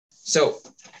So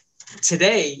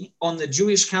today on the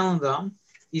Jewish calendar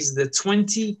is the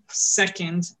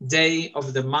 22nd day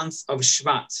of the month of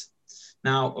Shvat.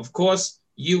 Now, of course,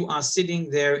 you are sitting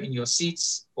there in your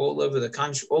seats all over the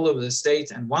country, all over the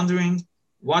state, and wondering,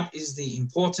 what is the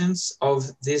importance of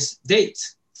this date?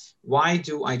 Why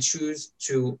do I choose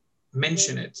to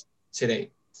mention it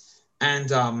today? And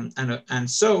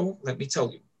so let me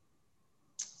tell you.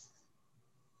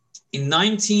 In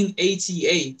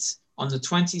 1988, on the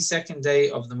 22nd day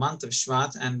of the month of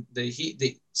Shvat, and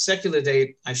the secular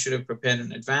date I should have prepared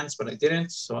in advance, but I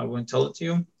didn't, so I won't tell it to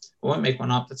you. I won't make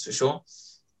one up, that's for sure.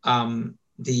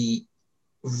 The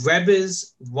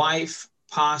Rebbe's wife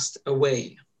passed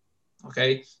away.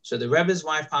 Okay, so the Rebbe's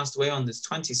wife passed away on this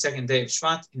 22nd day of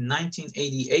Shvat in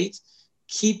 1988.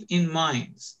 Keep in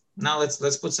mind, now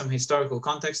let's put some historical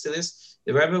context to this.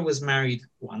 The Rebbe was married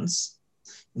once,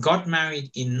 got married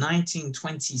in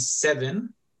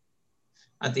 1927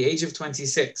 at the age of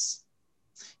 26.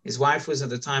 His wife was at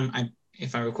the time,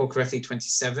 if I recall correctly,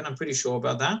 27. I'm pretty sure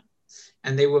about that.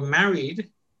 And they were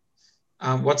married.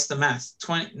 What's the math?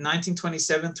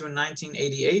 1927 through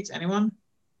 1988. Anyone?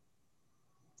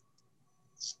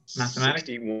 Mathematics?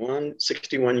 61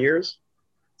 years.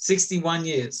 61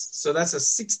 years. So that's a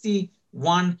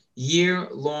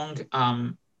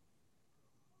 61-year-long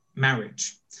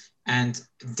marriage. And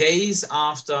days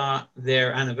after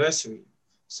their anniversary,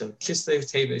 so Kislev,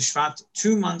 Teves, Shvat,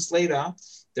 2 months later,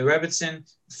 the Rebbetzin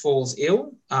falls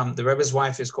ill. The Rebbe's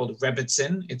wife is called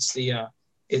Rebbetzin. It's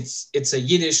a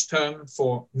Yiddish term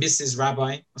for Mrs.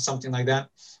 Rabbi or something like that.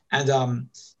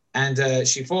 And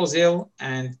she falls ill,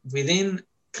 and within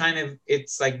kind of,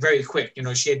 it's like very quick. You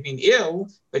know, she had been ill,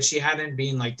 but she hadn't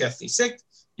been like deathly sick,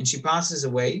 and she passes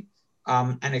away.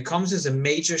 And it comes as a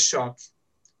major shock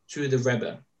to the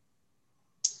Rebbe.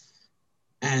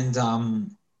 And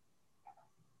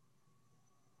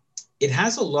it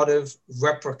has a lot of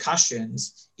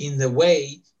repercussions in the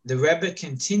way the Rebbe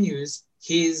continues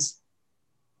his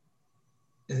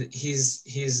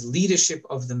leadership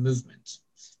of the movement.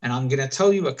 And I'm going to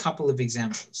tell you a couple of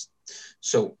examples.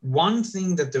 So one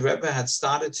thing that the Rebbe had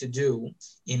started to do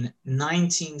in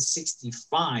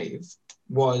 1965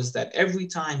 was that every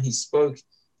time he spoke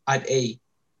at a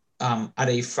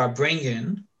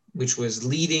Farbrengen, which was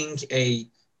leading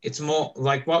it's more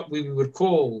like what we would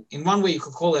call, in one way you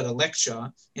could call it a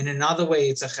lecture, in another way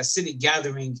it's a Hasidic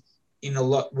gathering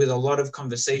with a lot of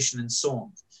conversation and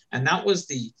song. And that was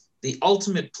the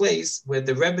ultimate place where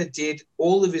the Rebbe did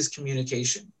all of his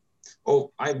communication.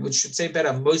 Or I should say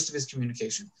better, most of his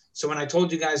communication. So when I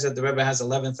told you guys that the Rebbe has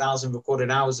 11,000 recorded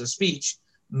hours of speech,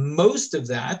 most of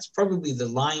that, probably the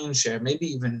lion's share, maybe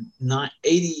even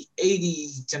 80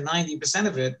 to 90%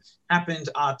 of it happened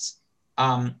at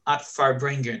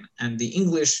Farbrengen. And the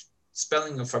English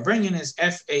spelling of Farbrengen is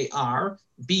Farbrengen,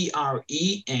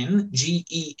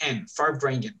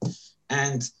 Farbrengen.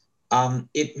 And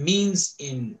it means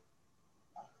in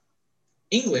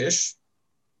English,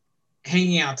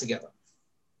 hanging out together,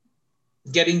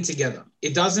 getting together.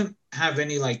 It doesn't have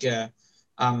any in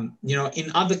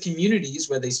other communities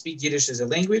where they speak Yiddish as a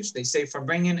language, they say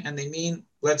Farbrengen and they mean,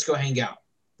 let's go hang out,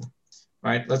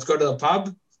 right? Let's go to the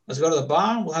pub, let's go to the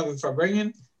bar, we'll have a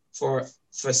Farbrengen. For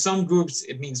some groups,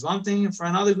 it means one thing, and for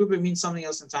another group, it means something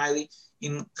else entirely.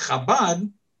 In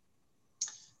Chabad,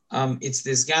 it's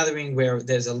this gathering where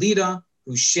there's a leader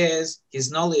who shares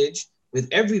his knowledge with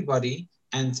everybody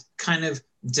and kind of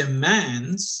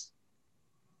demands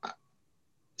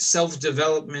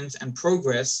self-development and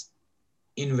progress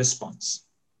in response.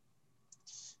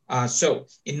 So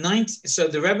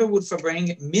the Rebbe would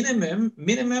bring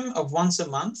minimum of once a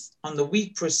month on the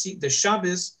week the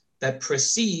Shabbos that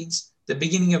precedes the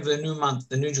beginning of the new month,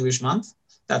 the new Jewish month.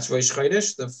 That's Rosh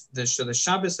Chodesh, the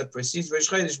Shabbos that precedes Rosh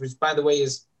Chodesh, which by the way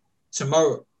is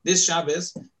tomorrow. This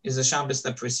Shabbos is the Shabbos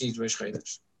that precedes Rosh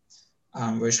Chodesh.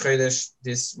 Rosh Chodesh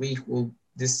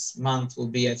this month will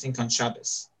be, I think, on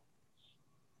Shabbos.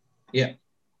 Yeah,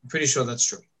 I'm pretty sure that's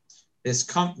true.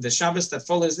 The Shabbos that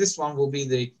follows this one will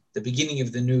be the beginning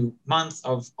of the new month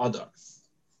of Adar.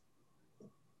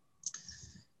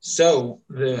 So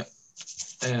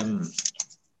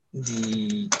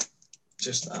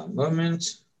just a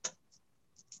moment.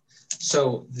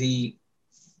 So the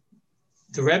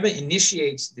Rebbe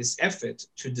initiates this effort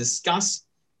to discuss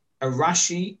a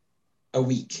Rashi a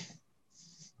week.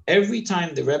 Every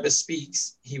time the Rebbe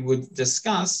speaks, he would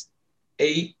discuss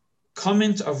a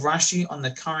comment of Rashi on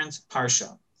the current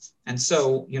parsha. And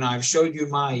so, I've showed you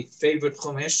my favorite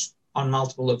Chumash on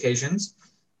multiple occasions.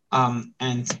 And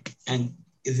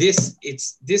this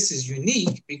is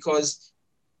unique because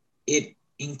it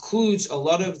includes a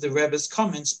lot of the Rebbe's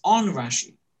comments on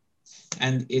Rashi.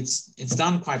 and it's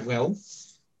done quite well.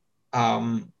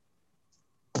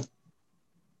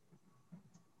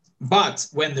 But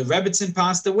when the Rebbetzin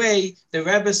passed away, the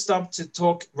Rebbe stopped to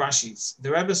talk Rashis.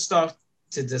 The Rebbe stopped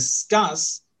to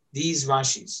discuss these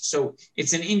Rashis. So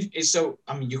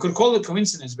you could call it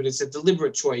coincidence, but it's a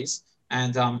deliberate choice.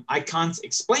 And I can't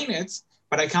explain it,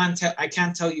 but I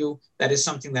can't tell you that is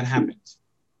something that happened.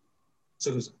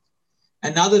 So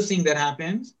another thing that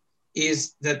happened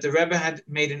is that the Rebbe had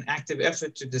made an active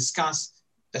effort to discuss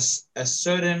a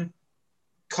certain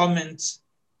comment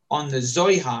on the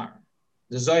Zohar.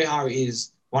 The Zohar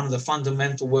is one of the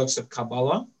fundamental works of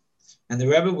Kabbalah, and the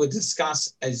Rebbe would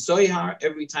discuss a Zohar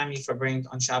every time he farbrengt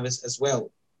on Shabbos as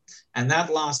well. And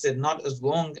that lasted not as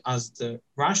long as the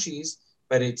Rashis,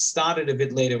 but it started a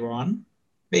bit later on,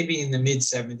 maybe in the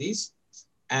mid-70s,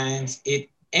 and it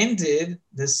ended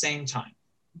the same time.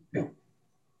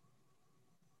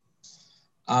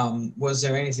 Was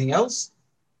there anything else?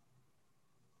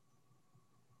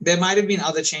 There might have been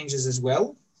other changes as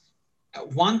well.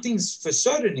 One thing for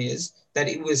certain is that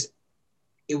it was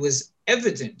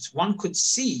evident, one could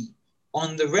see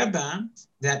on the Rebbe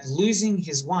that losing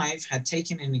his wife had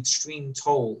taken an extreme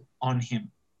toll on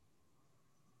him.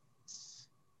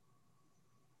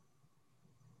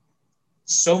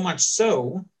 So much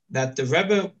so that the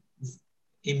Rebbe,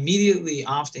 immediately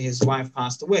after his wife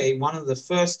passed away, one of the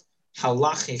first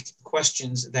halachic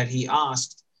questions that he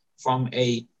asked from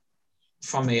a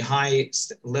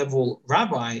high-level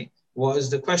rabbi was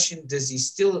the question, does he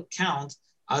still count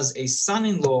as a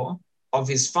son-in-law of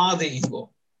his father-in-law?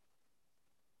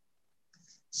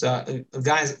 So,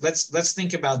 guys, let's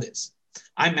think about this.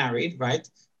 I'm married, right?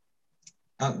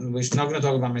 We're not going to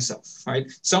talk about myself,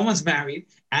 right? Someone's married,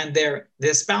 and their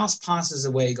spouse passes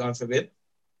away, God forbid,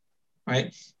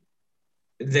 right?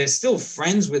 They're still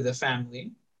friends with the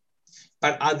family,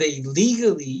 but are they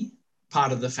legally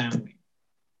part of the family?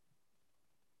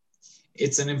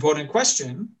 It's an important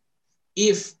question.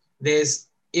 If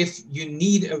you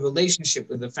need a relationship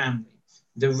with the family,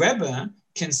 the Rebbe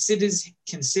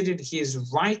considered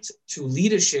his right to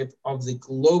leadership of the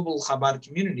global Chabad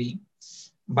community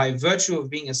by virtue of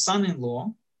being a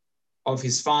son-in-law of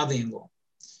his father-in-law.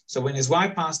 So when his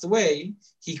wife passed away,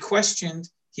 he questioned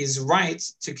his right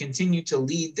to continue to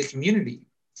lead the community,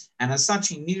 and as such,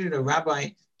 he needed a rabbi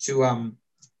to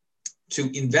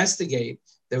investigate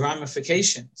the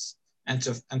ramifications and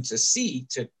to see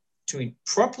to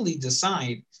properly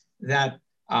decide that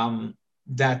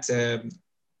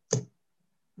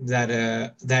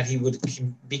he would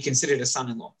be considered a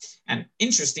son-in-law. And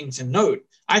interesting to note,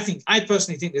 I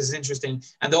personally think this is interesting,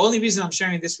 and the only reason I'm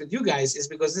sharing this with you guys is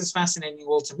because this is fascinating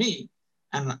all to me,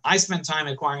 and I spend time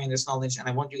acquiring this knowledge, and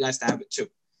I want you guys to have it too.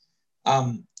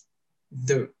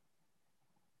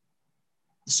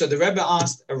 So the Rebbe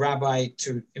asked a rabbi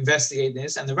to investigate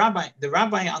this, and the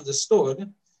rabbi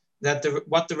understood that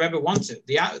what the Rebbe wanted.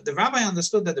 The rabbi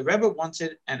understood that the Rebbe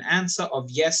wanted an answer of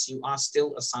yes, you are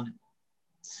still a son-in-law.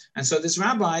 And so this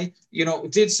rabbi,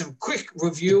 did some quick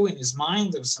review in his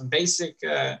mind of some basic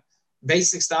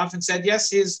stuff and said, yes,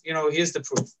 here's the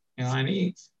proof. And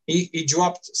he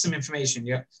dropped some information.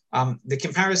 Yeah. The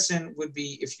comparison would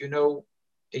be if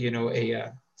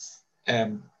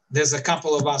there's a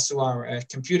couple of us who are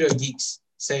computer geeks,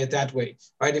 say it that way,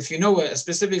 right? If you know a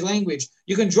specific language,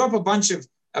 you can drop a bunch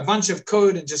of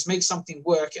code and just make something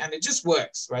work, and it just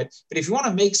works, right? But if you want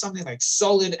to make something like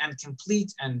solid and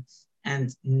complete and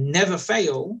never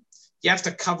fail, you have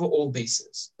to cover all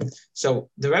bases. So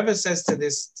the Rebbe says to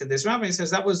this rabbi, he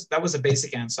says that was a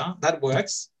basic answer, that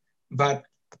works, but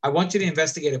I want you to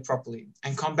investigate it properly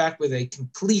and come back with a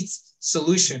complete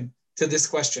solution to this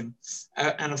question.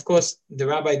 And of course, the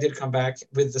rabbi did come back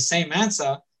with the same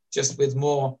answer, just with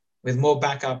more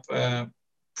backup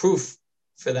proof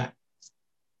for that.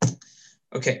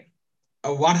 Okay,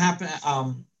 what happened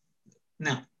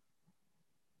now?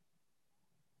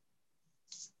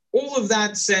 All of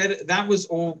that said, that was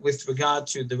all with regard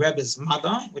to the Rebbe's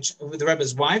mother, the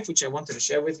Rebbe's wife, which I wanted to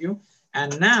share with you.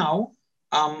 And now,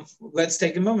 let's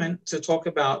take a moment to talk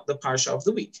about the Parsha of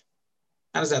the week.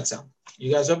 How does that sound?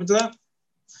 You guys open to that?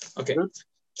 Okay.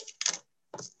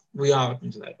 We are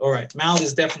open to that. All right. Mal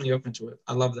is definitely open to it.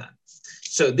 I love that.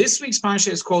 So this week's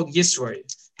Parsha is called Yisroi.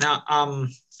 Now,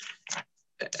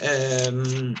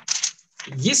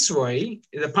 Yisroi,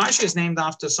 the Parsha is named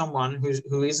after someone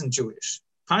who isn't Jewish.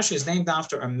 Parsha is named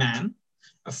after a man,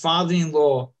 a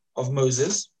father-in-law of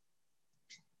Moses,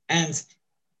 and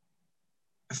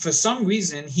for some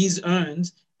reason, he's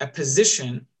earned a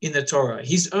position in the Torah.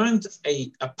 He's earned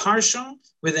a Parsha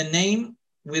with a name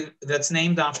that's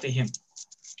named after him.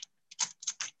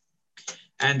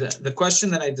 And the question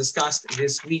that I discussed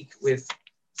this week with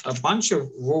a bunch of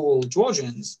rural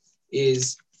Georgians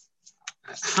is,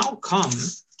 how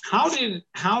did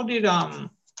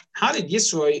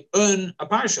Yisroi earn a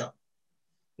parsha?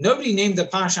 Nobody named a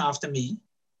parsha after me,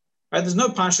 right? There's no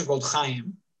parsha called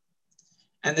Chaim,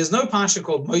 and there's no parsha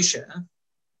called Moshe.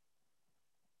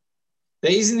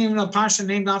 There isn't even a parsha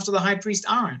named after the high priest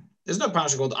Aaron. There's no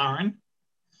parsha called Aaron.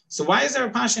 So why is there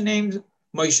a parsha named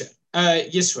Moshe,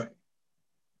 Yisroi?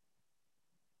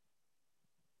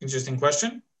 Interesting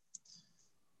question.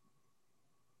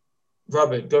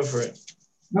 Robert, go for it.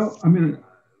 No, I mean,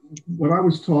 what I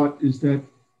was taught is that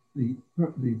the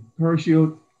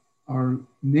parashiot are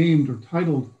named or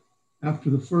titled after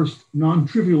the first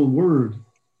non-trivial word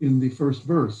in the first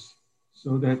verse,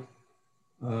 so that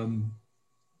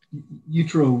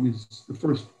Yitro is the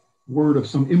first word of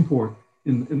some import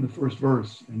in the first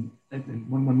verse, and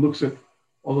when one looks at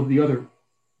all of the other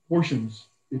portions,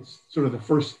 it's sort of the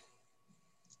first,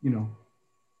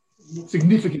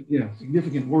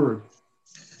 significant word.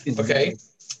 Okay.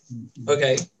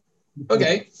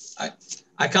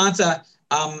 I can't.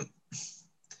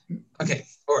 Okay.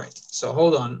 All right. So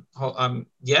hold on.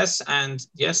 Yes and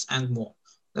more.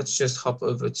 Let's just hop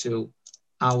over to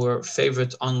our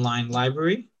favorite online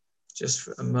library. Just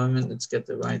for a moment. Let's get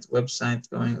the right website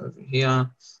going over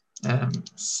here.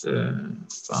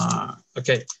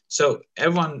 Okay. So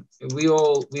everyone, we've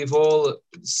all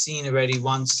seen already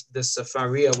once the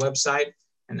Sefaria website.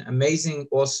 An amazing,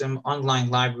 awesome online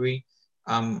library.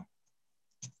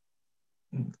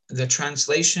 The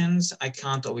translations I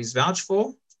can't always vouch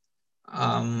for.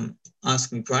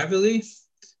 Ask me privately,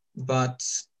 but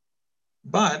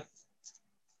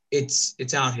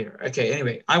it's out here. Okay.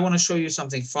 Anyway, I want to show you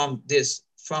something from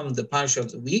the parsha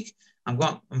of the week. I'm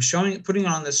putting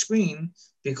it on the screen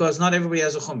because not everybody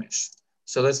has a chumash.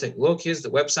 So let's take a look. Here's the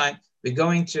website. We're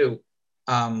going to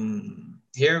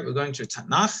We're going to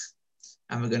Tanakh.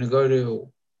 And we're going to go to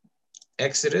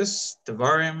Exodus,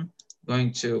 Devarim,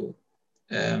 going to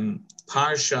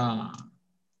Parsha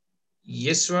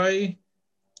Yisroi,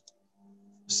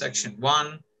 section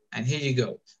 1, and here you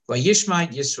go. Vayishma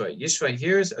Yisroi. Yisroi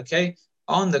here is, okay,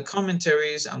 on the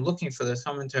commentaries, I'm looking for the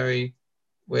commentary.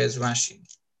 Where's Rashi?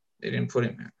 They didn't put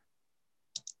him here.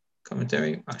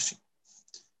 Commentary, Rashi.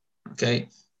 Okay.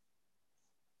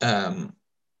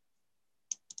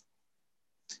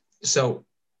 So,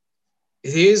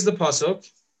 here's the pasuk.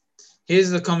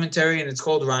 Here's the commentary, and it's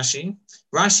called Rashi.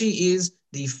 Rashi is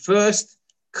the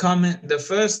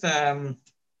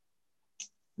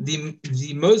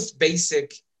most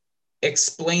basic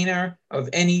explainer of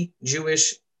any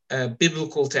Jewish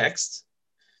biblical text.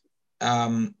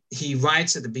 He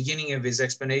writes at the beginning of his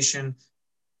explanation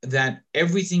that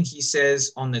everything he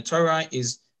says on the Torah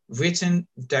is written,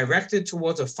 directed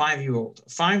towards a 5-year-old. A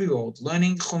 5-year-old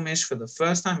learning Chumash for the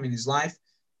first time in his life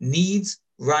needs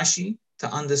Rashi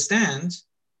to understand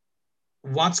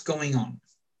what's going on.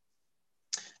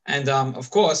 And of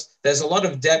course, there's a lot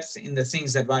of depth in the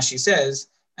things that Rashi says.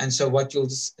 And so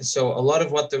a lot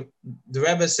of what the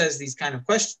Rebbe says, these kind of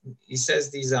questions, he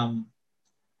says these, the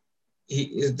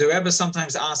Rebbe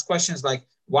sometimes asks questions like,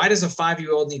 why does a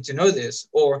 5-year-old need to know this?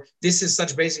 Or this is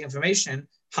such basic information.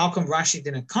 How come Rashi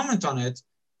didn't comment on it?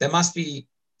 There must be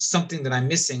something that I'm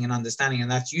missing in understanding.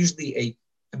 And that's usually a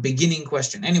beginning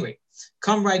question. Anyway,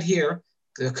 come right here.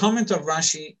 The comment of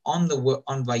Rashi on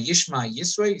Vayishma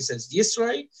Yisroi, he says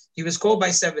Yisroi, he was called by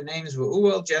 7 names: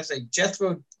 Reuel,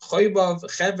 Jethro, Choibov,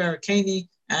 Chever, Keni,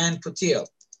 and Putiel.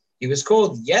 He was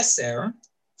called Yeser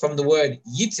from the word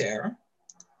Yiter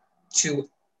to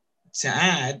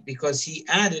add, because he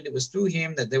added, it was through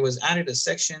him that there was added a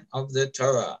section of the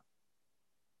Torah.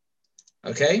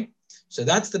 Okay, so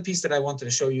that's the piece that I wanted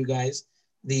to show you guys.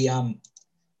 The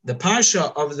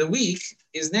parsha of the week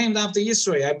is named after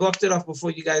Yisroi. I blocked it off before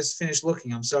you guys finished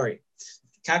looking. I'm sorry.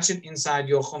 Catch it inside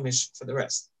your chumash for the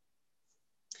rest.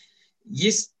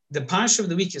 The parsha of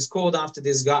the week is called after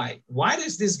this guy. Why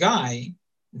does this guy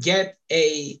get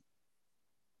a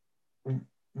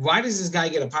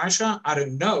parsha? I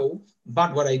don't know.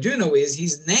 But what I do know is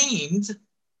he's named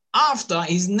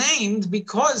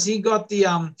because he got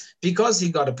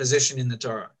a position in the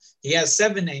Torah. He has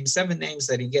 7 names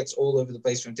that he gets all over the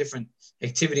place from different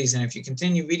activities. And if you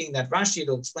continue reading that Rashi,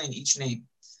 it'll explain each name.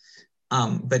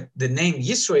 But the name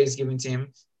Yisroi is given to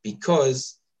him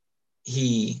because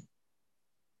he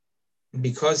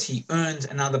earned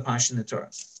another parsha in the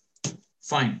Torah.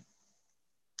 Fine.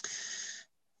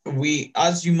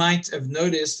 As you might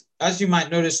notice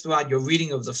throughout your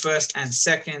reading of the first and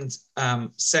second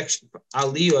section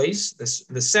aliyos,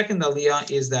 the second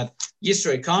aliyah is that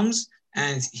Yisroi comes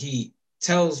and he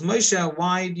tells Moshe,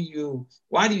 why do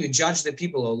you judge the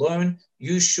people alone?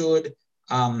 You should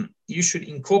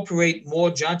incorporate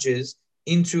more judges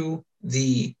into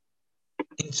the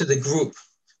group,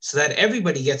 so that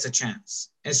everybody gets a chance,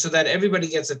 and so that everybody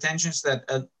gets attention, so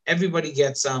that everybody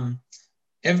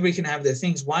can have their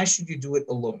things. Why should you do it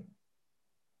alone?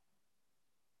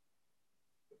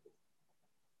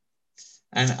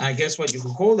 And I guess what you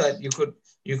could call that, you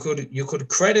could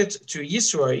credit to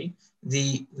Yisroi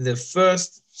the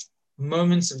first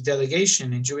moments of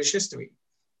delegation in Jewish history.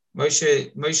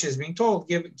 Moshe is being told,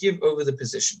 give over the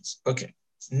positions. Okay.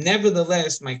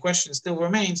 Nevertheless, my question still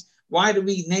remains, why do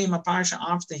we name a parsha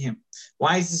after him?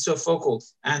 Why is he so focal?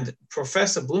 And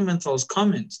Professor Blumenthal's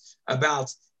comment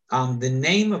about the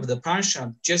name of the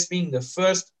parsha just being the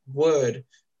first word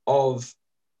of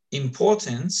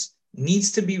importance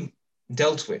needs to be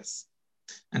dealt with.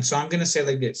 And so I'm going to say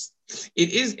like this.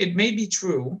 It may be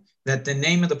true that the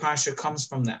name of the parsha comes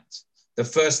from that. The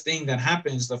first thing that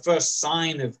happens, the first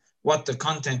sign of what the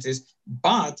content is.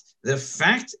 But the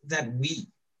fact that we,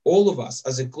 all of us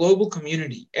as a global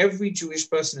community, every Jewish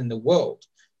person in the world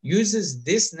uses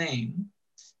this name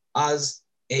as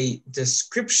a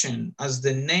description, as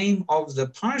the name of the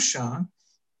parsha,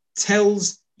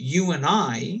 tells you and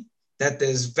I that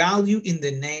there's value in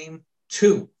the name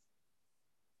too.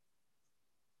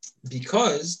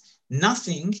 Because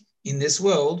nothing in this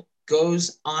world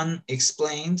goes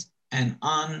unexplained and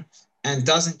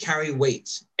doesn't carry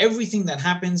weight. Everything that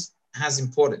happens has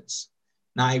importance.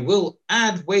 Now, I will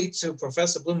add weight to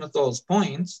Professor Blumenthal's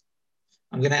point.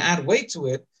 I'm going to add weight to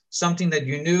it. Something that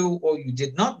you knew or you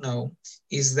did not know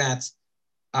is that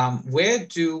where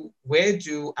do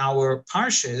our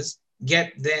parshas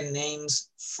get their names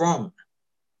from?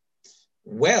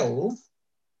 Well,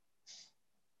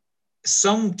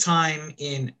 sometime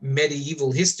in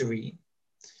medieval history,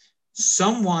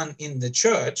 someone in the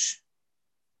church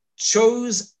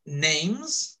chose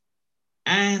names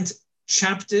and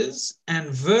chapters and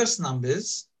verse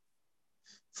numbers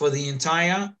for the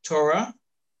entire Torah,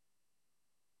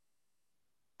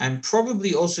 and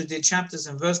probably also did chapters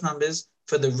and verse numbers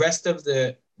for the rest of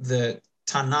the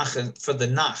Tanakh, for the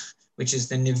Nach, which is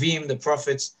the Nevi'im, the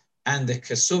prophets, and the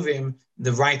Kesuvim,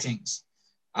 the writings.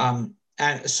 And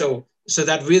so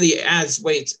that really adds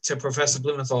weight to Professor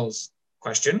Blumenthal's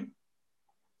question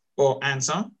or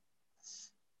answer.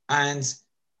 And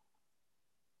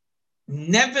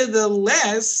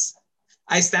nevertheless,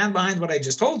 I stand behind what I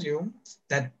just told you,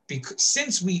 that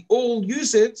since we all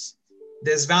use it,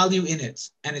 there's value in it,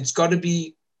 and it's got to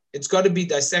be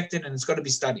dissected and it's got to be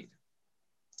studied.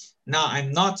 Now,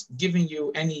 I'm not giving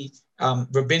you any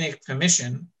rabbinic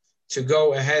permission to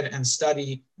go ahead and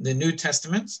study the New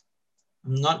Testament.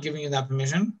 I'm not giving you that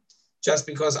permission. Just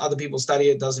because other people study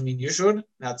it doesn't mean you should.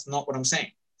 That's not what I'm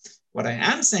saying. What I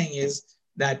am saying is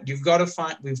that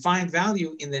we find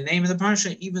value in the name of the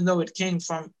parsha, even though it came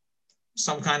from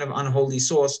some kind of unholy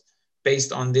source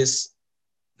based on this,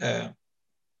 you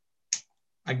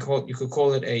could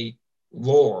call it a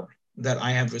lore that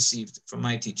I have received from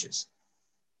my teachers.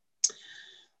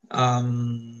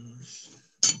 Let's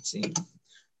see.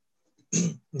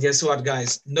 Guess what,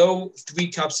 guys? No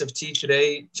 3 cups of tea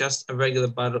today, just a regular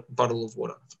bottle of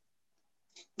water.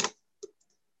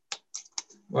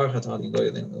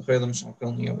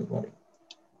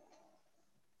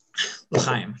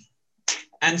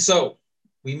 And so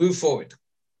we move forward.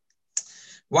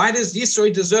 Why does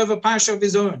Yisroi deserve a parsha of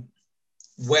his own?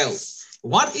 Well,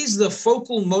 what is the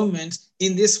focal moment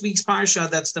in this week's parsha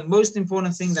that's the most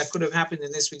important thing that could have happened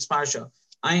in this week's parsha?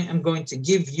 I am going to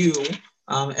give you,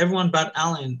 everyone but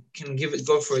Alan can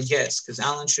go for a guess, because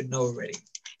Alan should know already.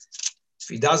 If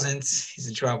he doesn't, he's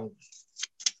in trouble.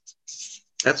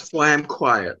 That's why I'm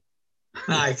quiet.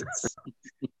 By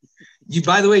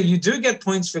the way, you do get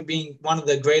points for being one of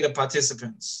the greater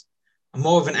participants. I'm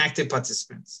more of an active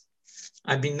participant.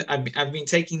 I've been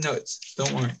taking notes.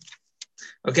 Don't worry.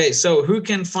 Okay, so who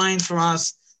can find for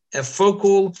us a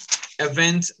focal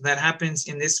event that happens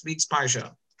in this week's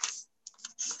parsha?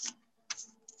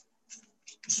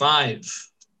 5,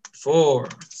 4,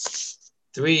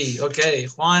 3. Okay,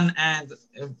 Juan and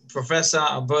Professor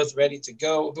are both ready to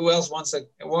go. Who else wants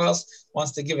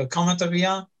to give a comment over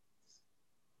here?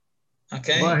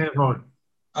 Okay. Go ahead, Rod.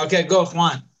 Okay, go,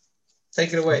 Juan.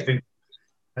 Take it away. Okay.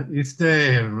 It's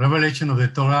the revelation of the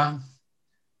Torah,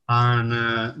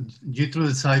 and Jethro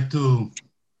decided to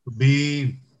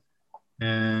be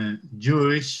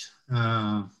Jewish.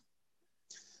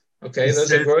 Okay,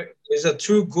 those are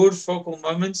two good focal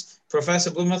moments.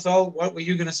 Professor Blumenthal, what were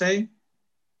you going to say?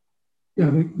 Yeah,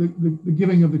 the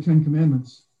giving of the 10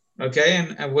 Commandments. Okay,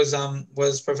 and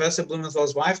was Professor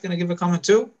Blumenthal's wife going to give a comment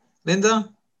too? Linda?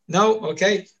 No?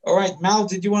 Okay. All right. Mal,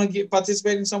 did you want to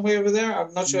participate in some way over there?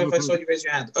 I'm not sure if I saw you raise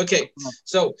your hand. Okay.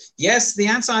 So yes, the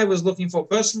answer I was looking for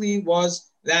personally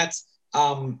was that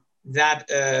the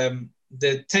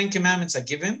Ten Commandments are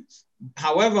given.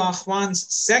 However,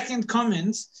 Juan's second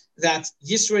comment that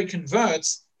Yisro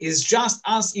converts is just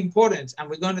as important, and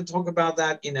we're going to talk about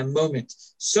that in a moment.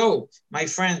 So, my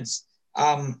friends,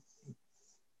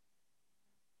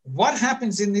 what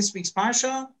happens in this week's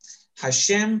Parsha?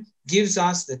 Hashem gives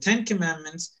us the Ten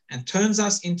Commandments and turns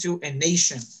us into a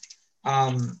nation.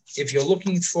 If you're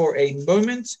looking for a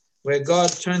moment where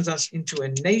God turns us into a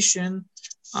nation,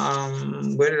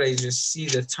 where did I just see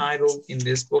the title in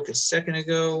this book a second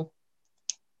ago?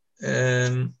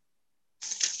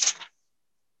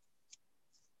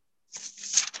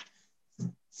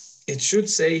 It should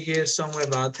say here somewhere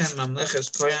about Mamleches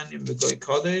Koyanim B'Goy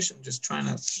Kodesh. I'm just trying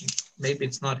to, maybe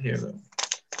it's not here though.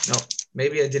 No,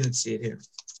 maybe I didn't see it here.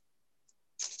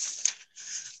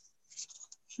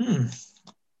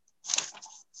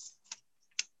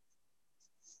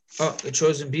 Oh, the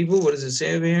chosen people, what does it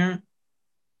say over here?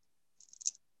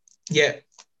 Yeah,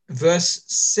 verse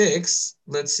 6,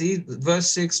 let's see, verse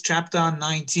 6, chapter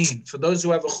 19. For those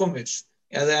who have a Chumash,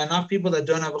 are there enough people that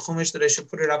don't have a Chumash that I should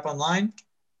put it up online?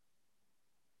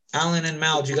 Alan and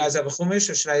Mal, do you guys have a Chumash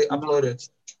or should I upload it?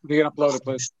 You can upload it,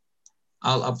 please.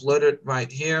 I'll upload it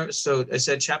right here. So I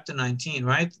said chapter 19,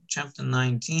 right? Chapter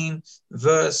 19,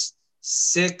 verse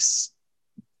 6.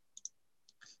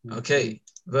 Okay,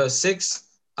 verse 6.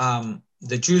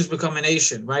 The Jews become a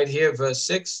nation, right here, verse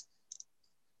 6.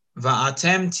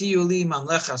 Va'atem tiyuli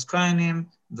mamlechas kohanim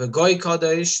v'goy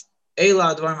kodesh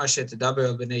ela advarim asher tedaber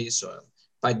el bnei Yisrael.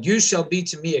 But you shall be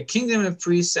to me a kingdom of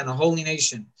priests and a holy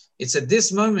nation. It's at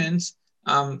this moment,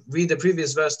 read the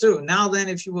previous verse too. Now then,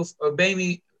 if you will obey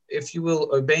me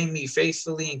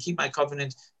faithfully and keep my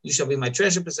covenant, you shall be my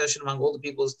treasure possession among all the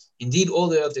peoples. Indeed, all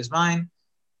the earth is mine.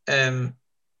 Alan,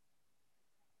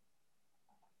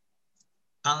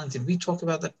 did we talk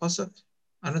about that pasuk?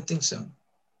 I don't think so.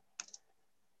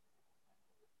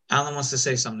 Alan wants to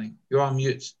say something. You're on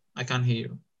mute. I can't hear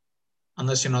you.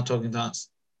 Unless you're not talking to us.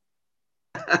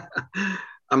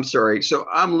 I'm sorry. So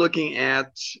I'm looking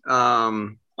at...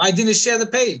 I didn't share the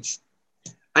page.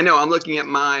 I know. I'm looking at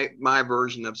my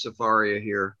version of Sefaria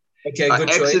here. Okay, good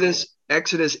Exodus, choice.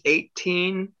 Exodus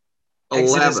 18,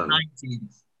 Exodus 11. 19.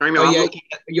 I know, I'm looking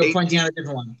at you're 18. pointing out a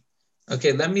different one.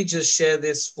 Okay, let me just share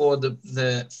this for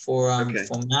for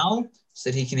Mal so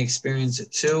that he can experience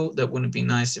it too. That wouldn't be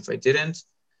nice if I didn't.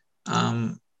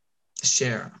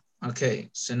 Share. Okay,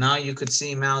 so now you could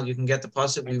see, Mal, you can get the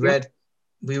pasuk.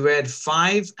 We read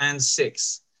 5 and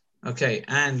 6. Okay,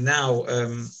 and now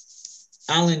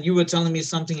Alan, you were telling me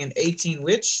something in 18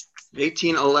 which?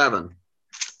 18:11.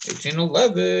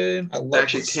 18:11. I love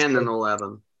Actually, this. 10 and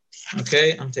 11.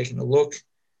 Okay, I'm taking a look.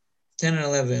 10 and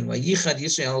 11. Vayichad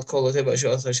Yisrael kol oteh b'asher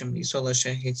asa Hashem Yisrael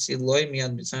asher hitzil loi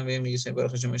miyad Mitzrayim ve'em Yisrael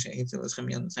baruch Hashem asher hitzil eschem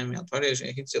miyad Mitzrayim miyad Parah asher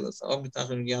hitzil esav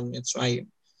mitachar miyad Mitzrayim.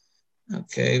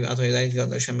 Okay,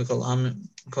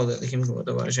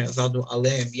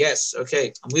 yes,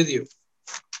 okay, I'm with you.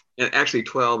 And actually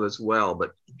 12 as well,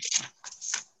 but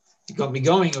You got me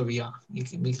going over here.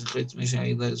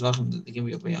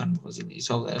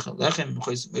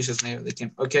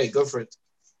 Okay, go for it.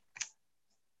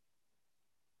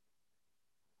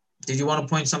 Did you want to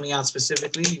point something out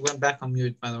specifically? You went back on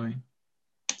mute, by the way.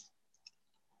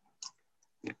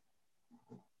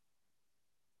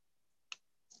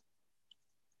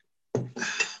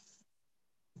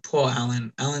 Poor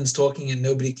Alan. Alan's talking and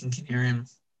nobody can hear him.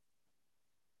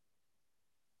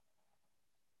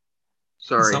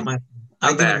 sorry.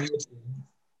 I'm back.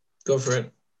 Go for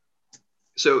it.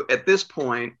 So at this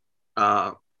point,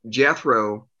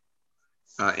 Jethro,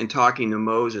 in talking to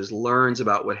Moses, learns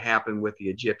about what happened with the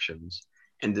Egyptians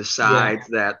and decides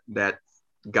that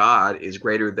God is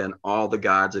greater than all the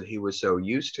gods that he was so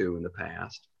used to in the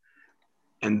past.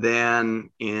 And then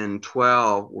in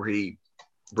 12, where he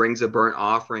brings a burnt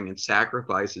offering and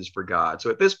sacrifices for God. So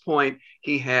at this point,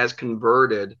 he has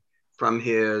converted from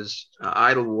his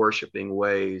idol worshiping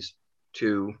ways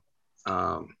to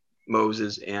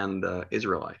Moses and the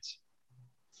Israelites.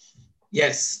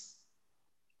 Yes.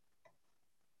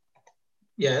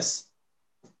 Yes.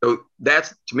 So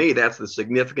that's, to me, that's the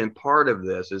significant part of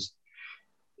this. Is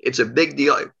it's a big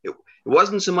deal. It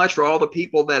wasn't so much for all the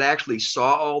people that actually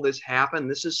saw all this happen.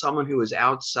 This is someone who is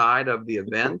outside of the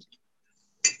event,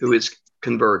 who is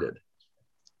converted.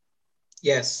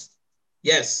 Yes.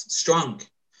 Yes. Strong.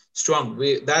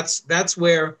 That's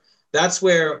where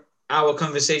our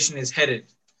conversation is headed.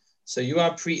 So you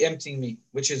are preempting me,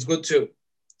 which is good too.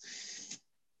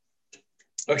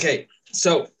 Okay,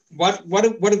 so what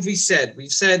have we said? We've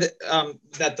said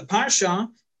that the parsha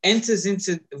enters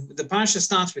into, the parsha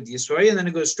starts with Yisrael, and then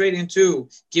it goes straight into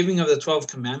giving of the 12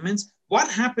 commandments. What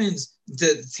happens,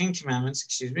 the 10 commandments,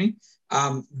 excuse me,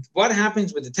 what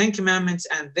happens with the 10 commandments,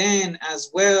 and then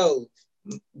as well,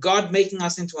 God making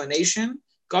us into a nation?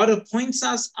 God appoints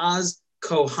us as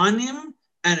Kohanim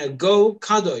and a Go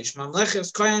Kadosh,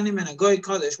 Mamleches Kohanim and a Goy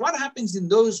Kadosh. What happens in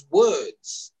those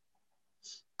words?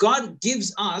 God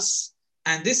gives us,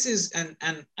 and this is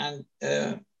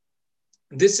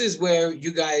this is where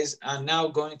you guys are now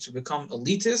going to become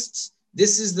elitists.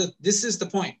 This is the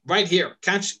point right here.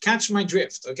 Catch my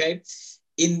drift, okay?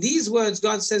 In these words,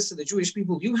 God says to the Jewish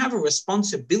people, you have a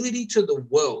responsibility to the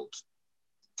world.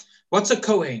 What's a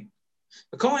Kohen?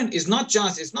 A Kohen is not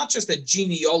just a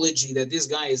genealogy that this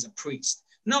guy is a priest.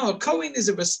 No, a Kohen is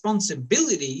a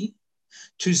responsibility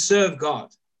to serve God.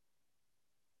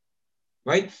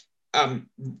 Right?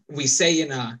 We say in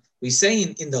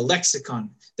the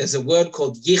lexicon, there's a word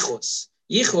called yichus.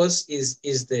 Yichus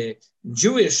is the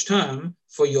Jewish term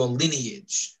for your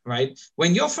lineage, right?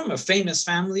 When you're from a famous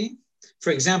family, for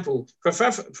example,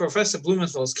 Professor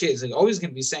Blumenthal's kids are always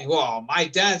going to be saying, "Oh, my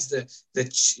dad's the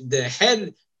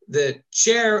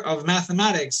chair of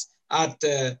mathematics at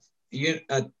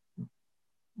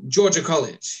Georgia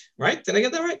College," right? Did I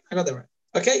get that right? I got that right.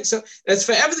 Okay, so that's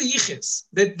forever the yichus.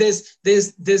 That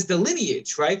there's the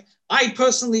lineage, right? I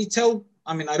personally tell.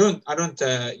 I mean, I don't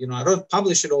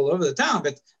publish it all over the town,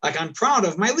 but like I'm proud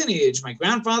of my lineage. My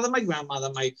grandfather, my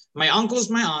grandmother, my uncles,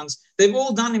 my aunts. They've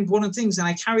all done important things, and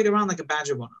I carry it around like a badge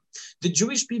of honor. The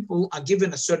Jewish people are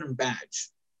given a certain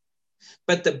badge,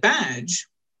 but the badge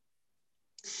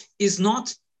is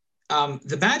not.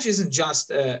 The badge isn't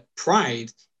just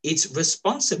pride; it's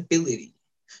responsibility.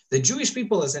 The Jewish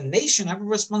people as a nation have a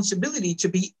responsibility to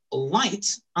be a light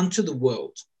unto the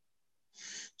world,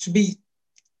 to be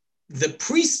the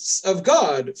priests of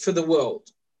God for the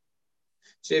world.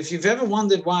 So if you've ever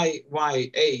wondered why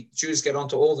Jews get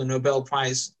onto all the Nobel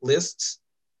Prize lists,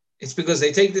 it's because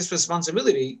they take this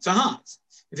responsibility to heart.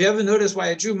 If you ever notice why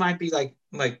a Jew might be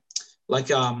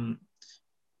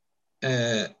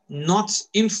not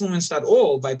influenced at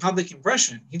all by public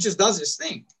impression, he just does his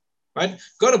thing, right?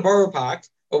 Go to Borough Park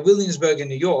or Williamsburg in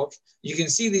New York, you can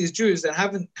see these Jews that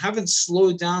haven't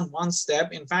slowed down one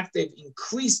step. In fact, they've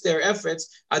increased their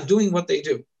efforts at doing what they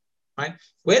do, right?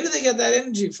 Where do they get that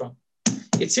energy from?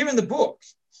 It's here in the book.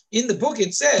 In the book,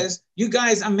 it says, you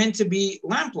guys are meant to be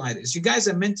lamplighters. You guys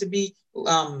are meant to be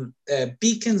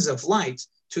beacons of light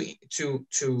to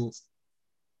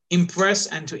impress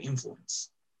and to influence.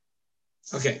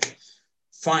 Okay,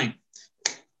 fine.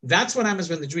 That's what happens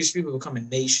when the Jewish people become a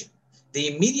nation.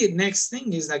 The immediate next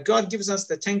thing is that God gives us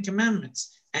the 10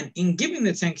 commandments. And in giving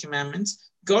the 10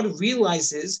 commandments, God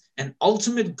realizes an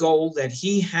ultimate goal that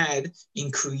he had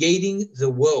in creating the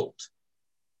world.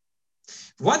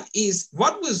 What is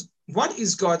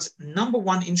God's number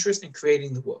one interest in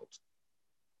creating the world?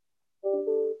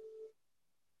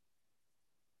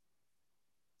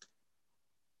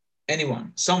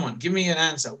 Anyone, someone, give me an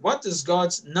answer. What is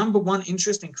God's number one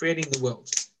interest in creating the world?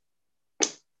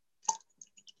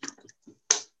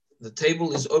 The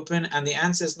table is open, and the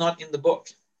answer is not in the book.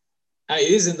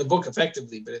 It is in the book,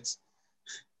 effectively, but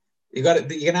you're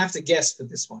gonna have to guess for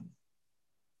this one.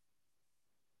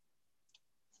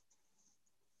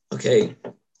 Okay,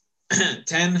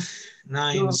 10,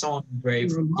 9, so on,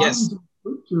 brave. Yes.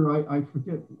 Scripture, I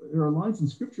forget. There are lines in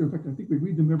Scripture. In fact, I think we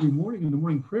read them every morning in the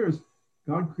morning prayers.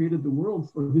 God created the world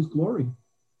for His glory.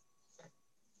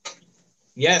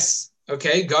 Yes.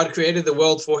 Okay, God created the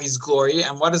world for His glory.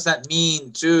 And what does that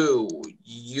mean to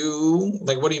you?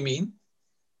 Like, what do you mean?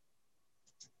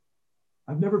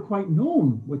 I've never quite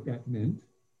known what that meant.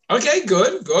 Okay,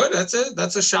 good.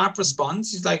 That's a sharp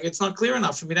response. He's like, it's not clear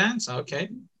enough for me to answer. Okay.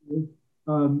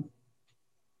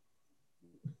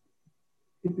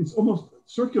 It's almost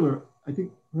circular. I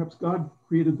think perhaps God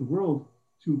created the world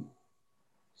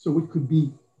so it could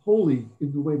be holy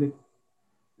in the way that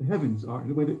the heavens are, in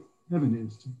the way that heaven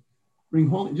is. To bring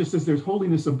holy, just as there's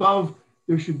holiness above,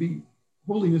 there should be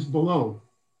holiness below.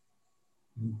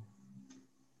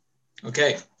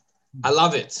 Okay, I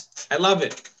love it. I love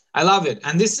it. I love it.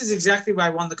 And this is exactly where I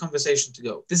want the conversation to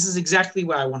go. This is exactly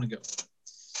where I want to go.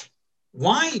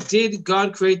 Why did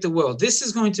God create the world? This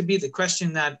is going to be the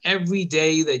question that every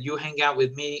day that you hang out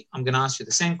with me, I'm going to ask you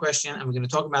the same question, and we're going to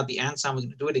talk about the answer, and we're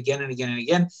going to do it again and again and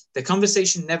again. The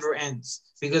conversation never ends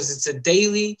because it's a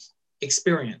daily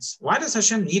experience. Why does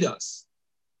Hashem need us?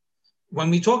 When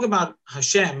we talk about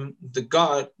Hashem, the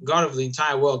God of the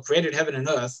entire world, created heaven and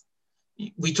earth,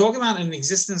 We talk about an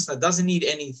existence that doesn't need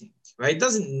anything, right? It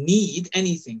doesn't need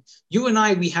anything. You and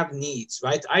I, we have needs,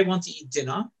 right? I want to eat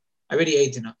dinner. I already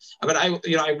ate dinner, but I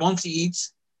want to eat,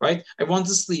 right? I want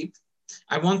to sleep.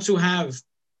 I want to have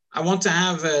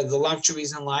the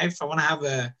luxuries in life. I want to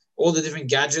have all the different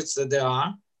gadgets that there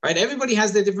are, right? Everybody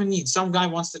has their different needs. Some guy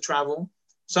wants to travel.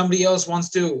 Somebody else wants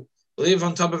to live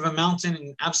on top of a mountain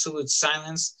in absolute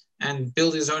silence and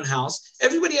build his own house.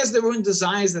 Everybody has their own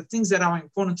desires, the things that are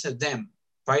important to them,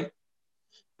 right?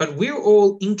 But we're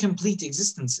all incomplete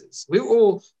existences. We're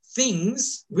all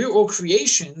things, we're all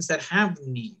creations that have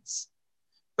needs.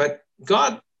 But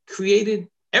God created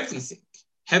everything.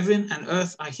 Heaven and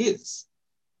earth are his.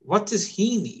 What does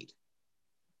he need?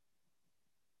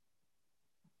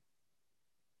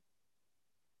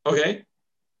 Okay.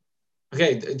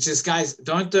 Just guys,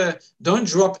 don't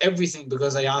drop everything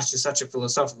because I asked you such a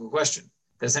philosophical question.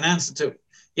 There's an answer to it.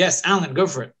 Yes, Alan, go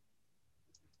for it.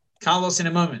 Carlos in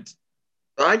a moment.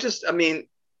 I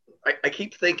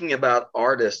keep thinking about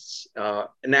artists,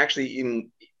 and actually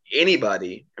even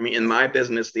anybody. I mean, in my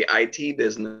business, the IT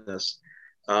business,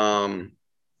 one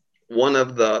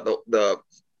of the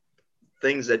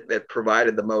things that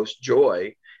provided the most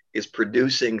joy is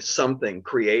producing something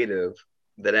creative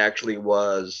that actually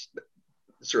was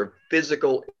sort of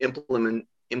physical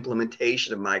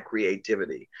implementation of my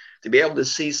creativity, to be able to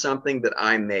see something that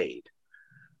I made.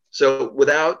 So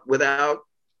without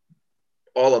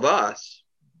all of us,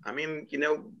 I mean,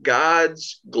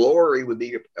 God's glory would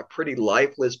be a pretty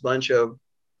lifeless bunch of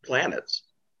planets.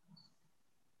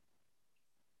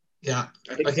 Yeah.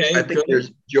 I think there's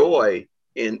joy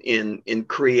in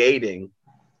creating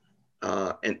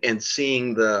and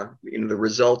seeing the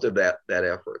result of that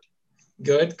effort.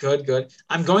 Good.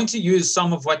 I'm going to use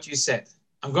some of what you said.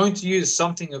 I'm going to use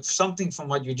something from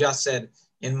what you just said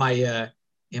in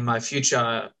my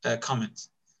future comment.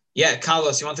 Yeah,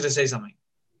 Carlos, you wanted to say something?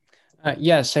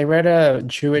 Yes, I read a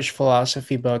Jewish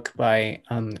philosophy book by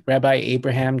Rabbi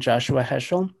Abraham Joshua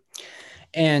Heschel.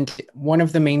 And one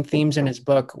of the main themes in his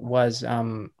book was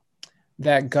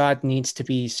that God needs to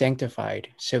be sanctified.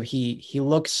 So he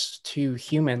looks to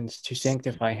humans to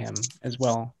sanctify him as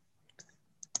well.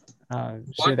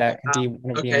 So that can be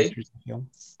one of the answers.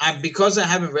 Because I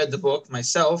haven't read the book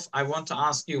myself, I want to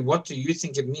ask you, what do you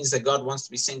think it means that God wants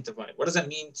to be sanctified? What does that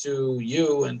mean to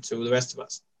you and to the rest of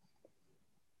us?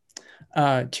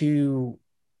 To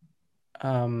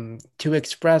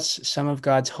express some of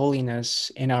God's holiness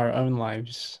in our own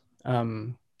lives,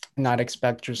 not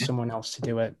expect just someone else to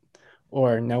do it,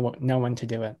 or no one to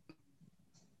do it.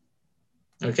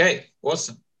 Okay,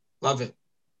 awesome, love it.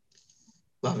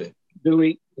 Do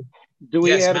we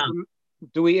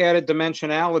add a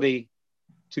dimensionality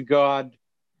to God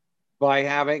by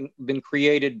having been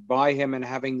created by him and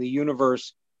having the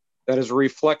universe that is a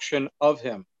reflection of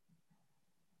him?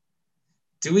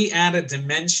 Do we add a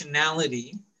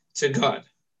dimensionality to God?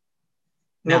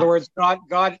 In other words,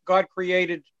 God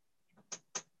created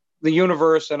the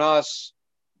universe and us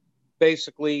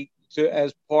basically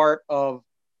as part of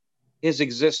his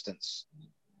existence,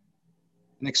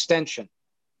 an extension.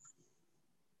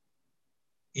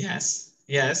 Yes.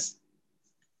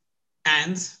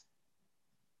 And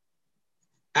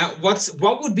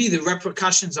what would be the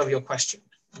repercussions of your question?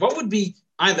 What would be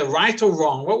either right or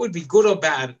wrong? What would be good or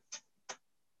bad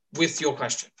with your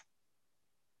question?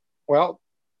 Well,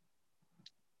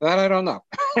 that I don't know.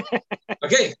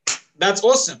 Okay, that's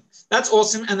awesome.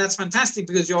 And that's fantastic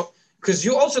because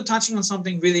you're also touching on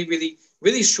something really, really,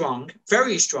 really strong,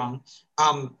 very strong.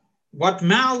 What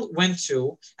Mal went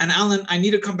to, and Alan, I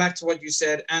need to come back to what you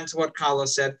said and to what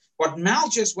Carlos said. What Mal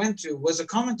just went to was a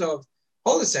comment of,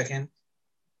 hold a second,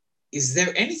 is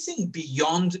there anything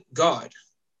beyond God?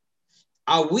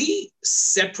 Are we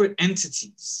separate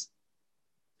entities?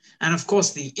 And of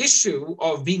course, the issue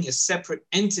of being a separate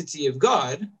entity of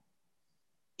God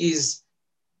is,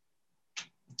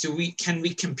 can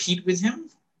we compete with him?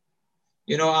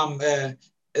 The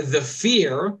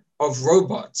fear of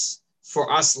robots. For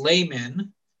us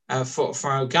laymen, for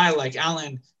a guy like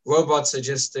Alan, robots are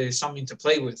just something to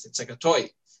play with. It's like a toy.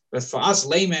 But for us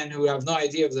laymen who have no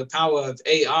idea of the power of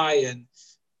AI and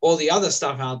all the other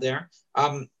stuff out there,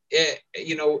 a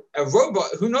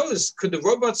robot, who knows, could the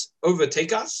robots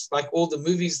overtake us? Like all the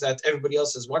movies that everybody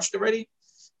else has watched already?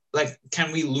 Like,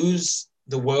 can we lose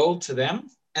the world to them?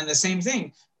 And the same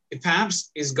thing, perhaps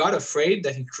is God afraid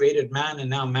that he created man and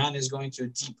now man is going to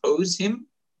depose him?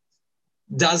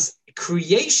 Does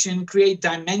creation create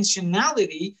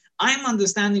dimensionality? I'm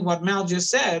understanding what Mal just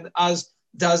said as,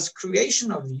 does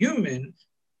creation of human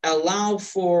allow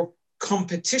for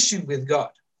competition with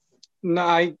God?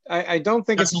 No, I don't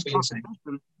think That's it's not what you're saying.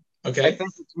 Okay. I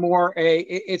think it's more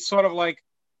it's sort of like,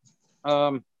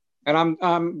 and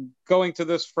I'm going to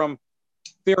this from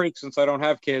theory since I don't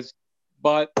have kids,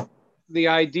 but the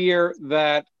idea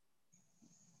that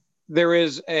there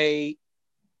is a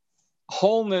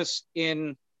wholeness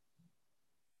in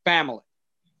family,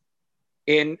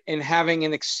 in having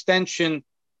an extension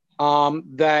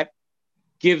that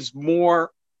gives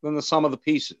more than the sum of the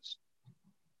pieces.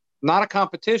 Not a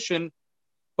competition,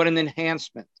 but an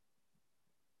enhancement.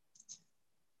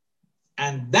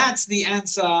 And that's the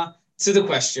answer to the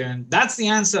question. That's the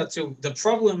answer to the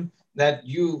problem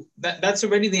that's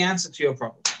already the answer to your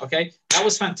problem. Okay. That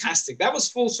was fantastic. That was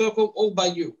full circle all by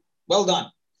you. Well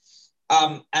done.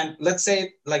 And let's say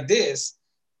it like this.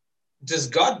 Does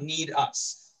God need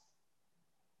us?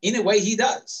 In a way, he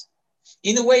does.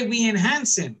 In a way, we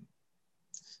enhance him.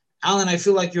 Alan, I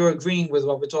feel like you're agreeing with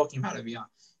what we're talking about over here.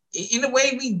 In a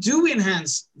way, we do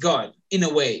enhance God, in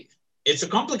a way. It's a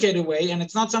complicated way, and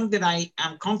it's not something that I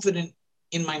am confident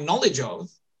in my knowledge of.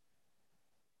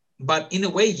 But in a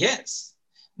way, yes.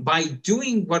 By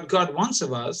doing what God wants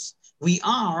of us, we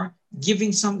are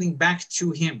giving something back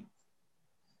to him.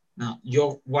 Now,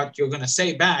 what you're going to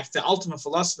say back, the ultimate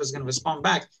philosopher is going to respond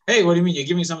back, hey, what do you mean? You're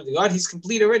giving something to God? He's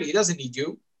complete already. He doesn't need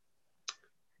you.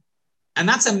 And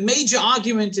that's a major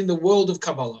argument in the world of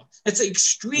Kabbalah. It's an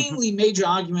extremely major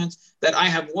argument that I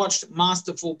have watched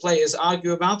masterful players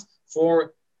argue about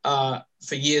for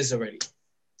years already.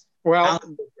 Well,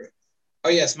 oh,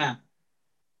 yes, ma'am.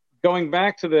 Going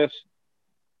back to this,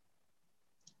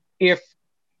 if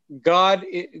God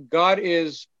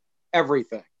is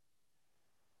everything,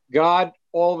 God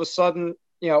all of a sudden,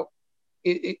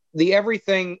 the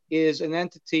everything is an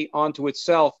entity unto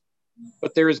itself,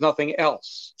 but there is nothing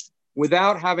else.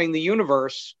 Without having the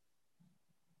universe,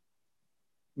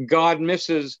 God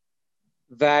misses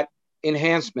that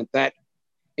enhancement, that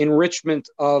enrichment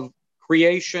of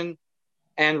creation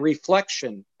and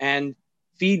reflection and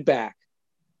feedback.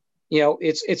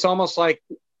 It's almost like,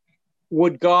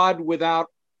 would God without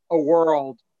a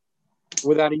world,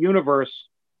 without a universe,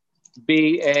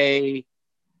 be a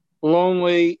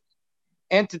lonely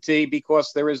entity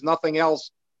because there is nothing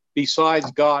else besides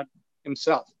God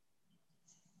himself?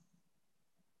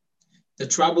 The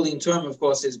troubling term, of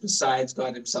course, is besides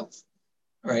God himself,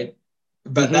 right?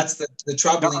 But that's the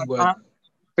troubling word.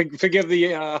 Forgive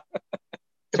the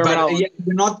terminology.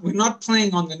 But we're not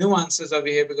playing on the nuances over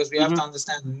here, because we have to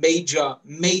understand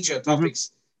major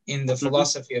topics in the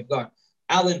philosophy of God.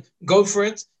 Alan, go for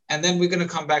it, and then we're going to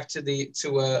come back to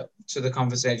the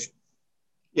conversation.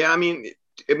 Yeah, I mean,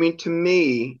 to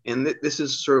me, and this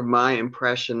is sort of my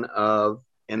impression of,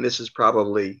 and this is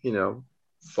probably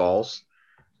false.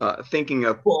 Thinking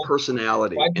of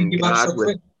personality and God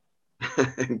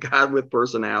God with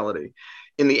personality.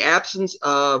 In the absence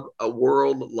of a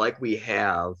world like we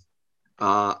have,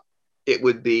 it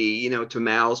would be, to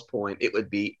Mal's point, it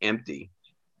would be empty.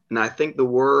 And I think the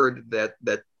word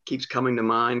that keeps coming to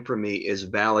mind for me is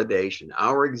validation.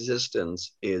 Our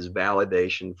existence is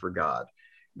validation for God.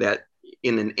 That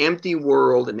in an empty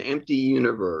world, an empty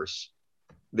universe,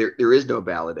 there is no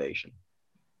validation.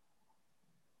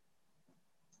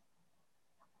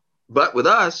 But with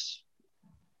us,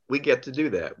 we get to do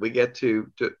that. We get to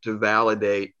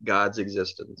validate God's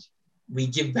existence. We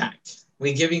give back.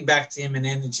 We're giving back to him an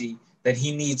energy that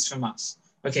he needs from us.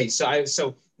 Okay,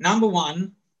 so number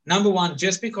one,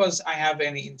 just because I have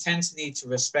an intense need to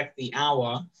respect the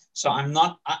hour, so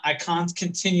I can't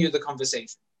continue the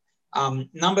conversation.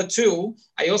 Number two,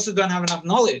 I also don't have enough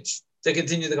knowledge to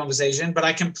continue the conversation, but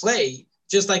I can play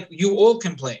just like you all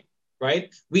can play.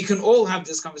 Right? We can all have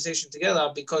this conversation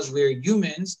together because we're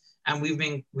humans, and we've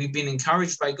been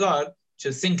encouraged by God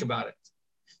to think about it.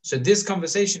 So this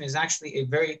conversation is actually a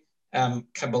very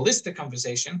Kabbalistic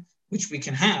conversation, which we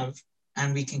can have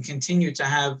and we can continue to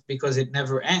have because it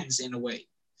never ends in a way.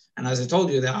 And as I told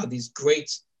you, there are these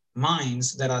great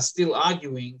minds that are still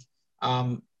arguing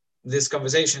this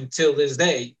conversation till this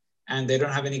day, and they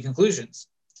don't have any conclusions.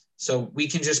 So we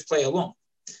can just play along.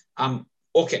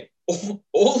 Okay.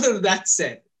 All of that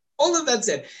said,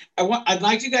 I'd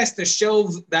like you guys to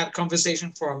shelve that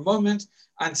conversation for a moment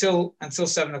until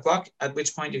 7 o'clock, at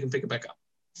which point you can pick it back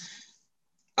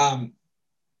up.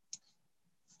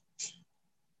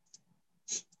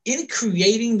 In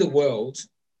creating the world,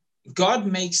 God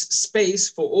makes space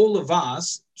for all of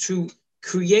us to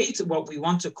create what we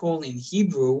want to call in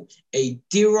Hebrew a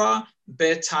dira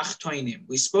betachtonim.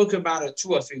 We spoke about it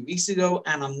 2 or 3 weeks ago,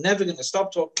 and I'm never going to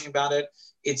stop talking about it.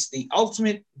 It's the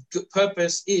ultimate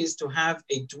purpose is to have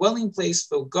a dwelling place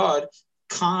for God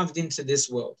carved into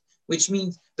this world, which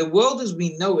means the world as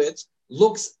we know it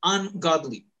looks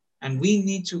ungodly. and we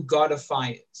need to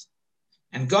Godify it.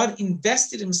 And God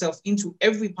invested himself into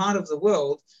every part of the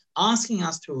world, asking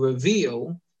us to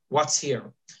reveal what's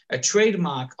here. A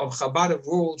trademark of Chabad of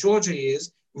rural Georgia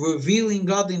is revealing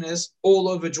godliness all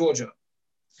over Georgia.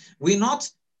 We're not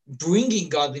bringing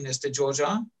godliness to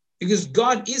Georgia because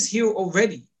God is here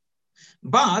already.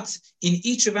 But in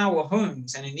each of our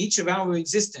homes and in each of our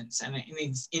existence and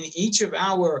in each of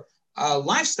our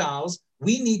lifestyles,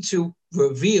 we need to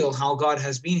reveal how God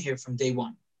has been here from day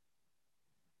one.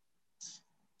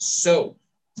 So,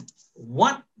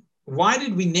 why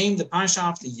did we name the parsha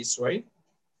after Yisro?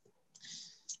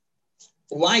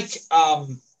 Like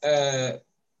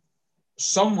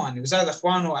someone, it was either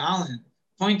Juan or Alan,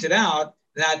 pointed out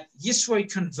that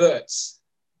Yisro converts.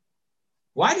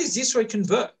 Why does Yisro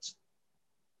convert?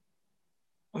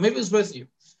 Or maybe it was both of you.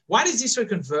 Why does Yisro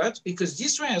convert? Because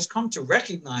Yisro has come to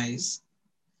recognize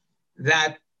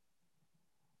that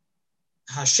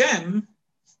Hashem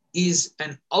is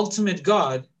an ultimate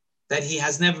God that he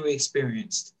has never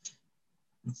experienced.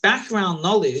 Background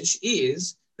knowledge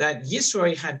is that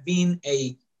Yisro had been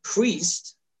a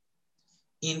priest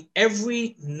in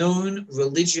every known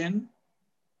religion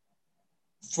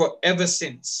forever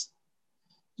since.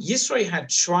 Yisro had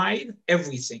tried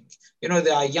everything. You know,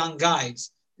 there are young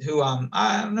guys who,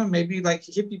 I don't know, maybe like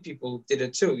hippie people did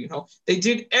it too, you know. They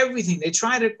did everything. They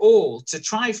tried it all to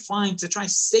try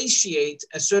satiate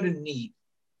a certain need.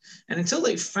 And until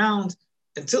they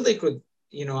could,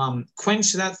 you know,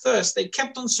 quench that thirst, they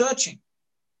kept on searching.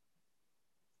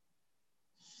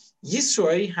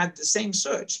 Yisro had the same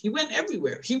search. He went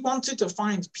everywhere. He wanted to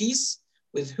find peace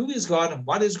with who is God and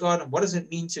what does it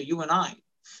mean to you and I.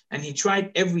 And he tried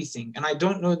everything. And I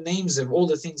don't know names of all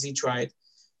the things he tried,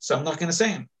 so I'm not going to say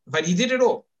them. But he did it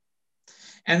all.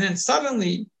 And then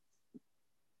suddenly,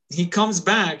 he comes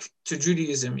back to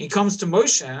Judaism. He comes to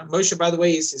Moshe. Moshe, by the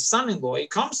way, is his son-in-law. He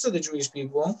comes to the Jewish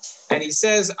people, and he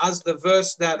says, as the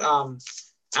verse that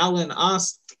Alan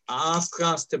asked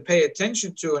us to pay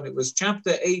attention to, and it was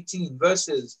chapter 18, verse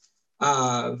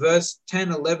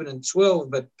 10, 11, and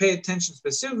 12, but pay attention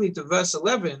specifically to verse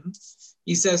 11.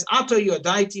 He says, Ato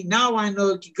yodaiti, now I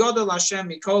know ki godel Hashem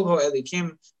mikol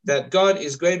ha'elikim, that God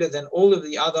is greater than all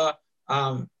the other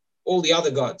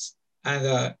gods,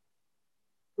 and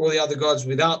all the other gods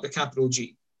without the capital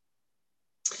G.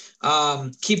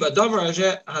 Ki b'davar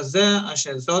hazeh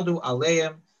asher zodu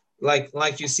aleim,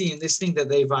 like you see in this thing that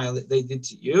they did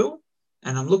to you.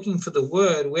 And I'm looking for the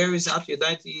word. Where is Ato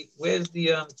yodaiti? Where's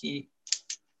the key?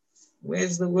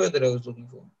 Where's the word that I was looking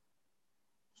for?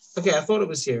 Okay, I thought it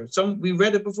was here. We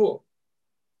read it before.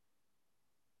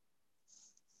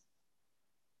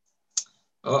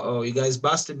 Uh-oh, you guys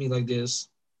busted me like this.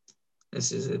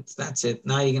 This is it. That's it.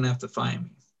 Now you're going to have to find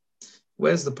me.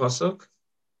 Where's the pasuk?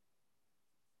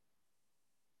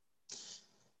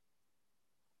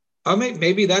 Oh,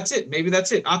 maybe that's it. Maybe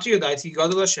that's it. Now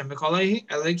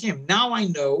I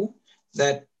know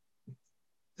that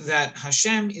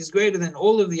Hashem is greater than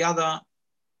all of the other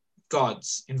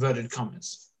gods, inverted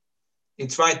commas.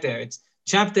 It's right there. It's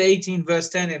chapter 18, verse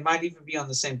 10. It might even be on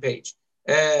the same page.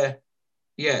 Verse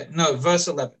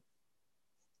 11.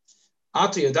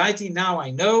 Now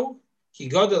I know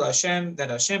that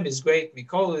Hashem is great,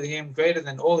 Mikol him greater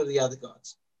than all of the other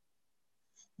gods.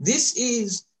 This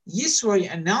is Yisro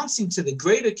announcing to the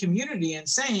greater community and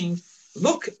saying,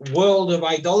 look, world of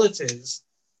idolaters,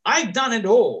 I've done it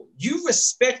all. You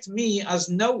respect me as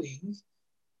knowing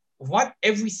what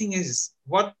everything is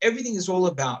all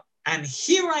about. And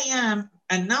here I am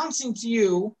announcing to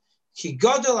you, Ki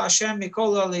Godel Hashem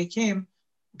Mikol Alekim,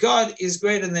 God is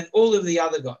greater than all of the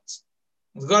other gods.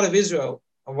 The God of Israel,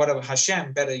 or whatever,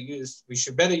 Hashem, we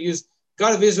should better use,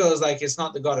 God of Israel is like, it's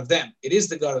not the God of them. It is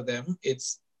the God of them.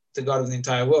 It's the God of the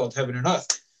entire world, heaven and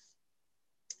earth.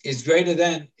 Is greater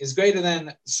than,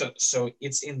 so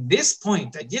it's in this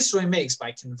point that Yisro makes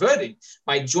by converting,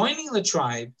 by joining the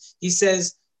tribe, he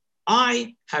says,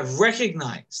 I have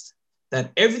recognized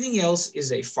that everything else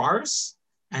is a farce,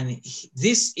 and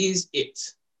this is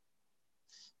it.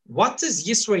 What does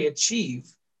Yisro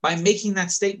achieve by making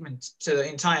that statement to the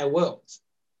entire world?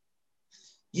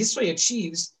 Yisro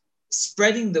achieves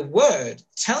spreading the word,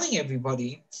 telling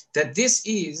everybody that this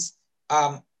is,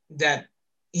 that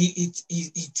he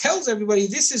tells everybody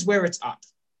this is where it's at.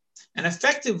 And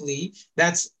effectively,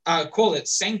 that's, call it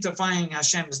sanctifying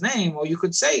Hashem's name, or you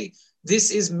could say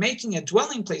this is making a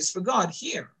dwelling place for God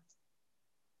here.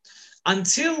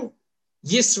 Until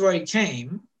Yisro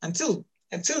came, until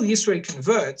Yisro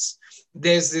converts,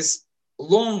 there's this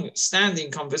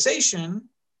long-standing conversation.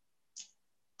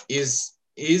 Is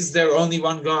there only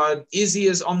one God? Is he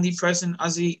as omnipresent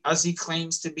as he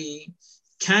claims to be?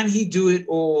 Can he do it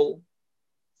all?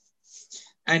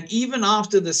 And even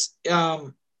after this,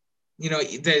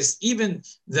 there's even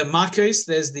the makos,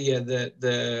 there's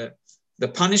the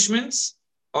punishments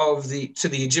to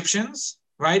the Egyptians,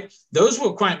 right? Those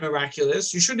were quite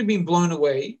miraculous. You should have been blown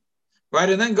away, right?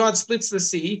 And then God splits the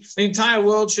sea. The entire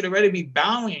world should already be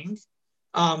bowing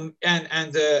and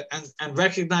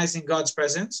recognizing God's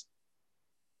presence,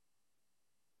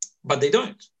 but they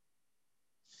don't.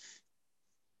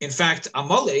 In fact,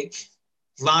 Amalek,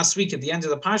 last week at the end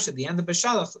of the Parsha, at the end of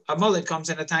Beshalach, Amalek comes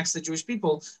and attacks the Jewish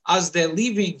people as they're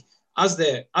leaving, as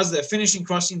they're finishing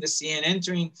crossing the sea and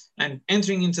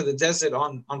entering into the desert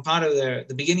on part of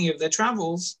the beginning of their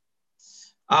travels.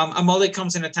 Amalek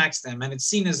comes and attacks them, and it's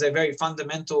seen as a very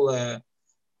fundamental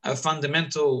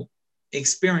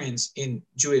experience in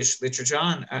Jewish literature.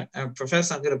 And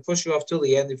Professor, I'm going to push you off till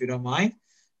the end if you don't mind.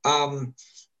 And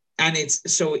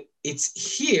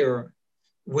it's here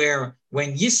where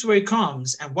when Yisro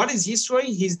comes, and what is Yisro?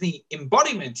 He's the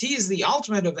embodiment. He is the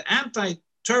ultimate of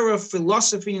anti-Torah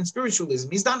philosophy and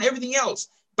spiritualism. He's done everything else,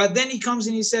 but then he comes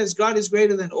and he says God is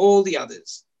greater than all the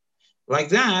others. Like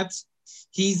that,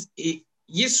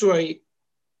 Yisro,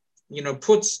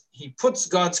 puts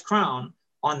God's crown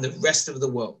on the rest of the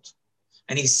world,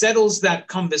 and he settles that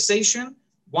conversation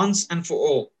once and for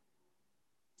all.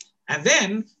 And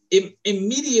then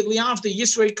immediately after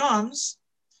Yisro comes,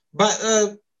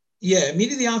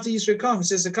 immediately after Yisro comes,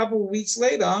 there's a couple of weeks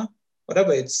later,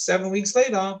 whatever, it's 7 weeks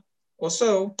later or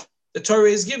so, the Torah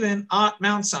is given at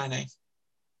Mount Sinai.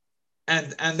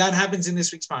 And that happens in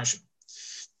this week's Parsha.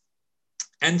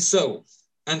 And so,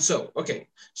 okay.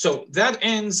 So that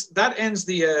ends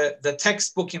the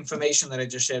textbook information that I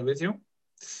just shared with you.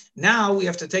 Now we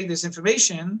have to take this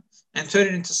information and turn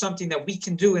it into something that we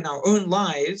can do in our own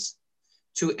lives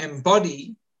to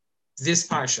embody this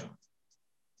Parsha.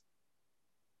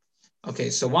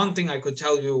 Okay, so one thing I could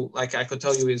tell you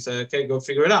is, okay, go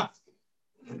figure it out.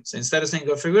 So instead of saying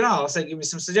go figure it out, I'll say give me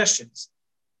some suggestions.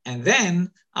 And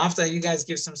then after you guys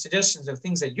give some suggestions of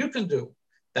things that you can do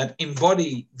that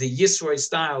embody the Yisro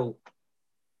style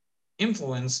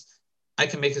influence, I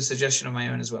can make a suggestion of my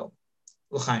own as well.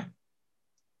 L'chaim.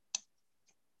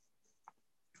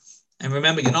 And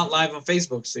remember, you're not live on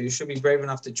Facebook, so you should be brave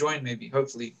enough to join maybe,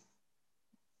 hopefully.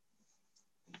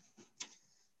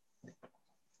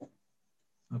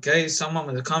 Okay, someone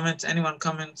with a comment? Anyone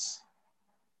comments?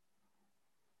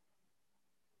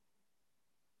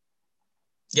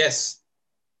 Yes.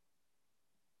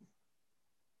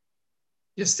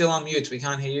 You're still on mute. We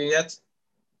can't hear you yet.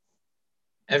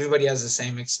 Everybody has the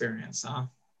same experience, huh?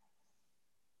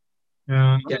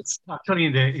 Yes. Actually,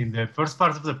 in the first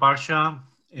part of the Parsha,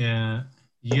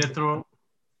 Yethro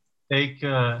take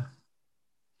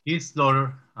his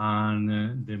daughter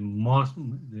and the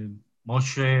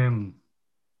Moshe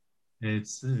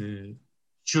its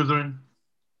children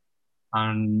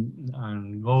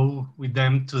and go with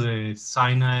them to the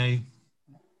Sinai.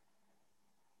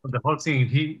 The whole thing,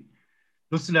 he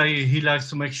looks like he likes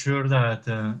to make sure that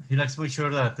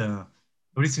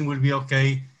everything will be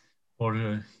okay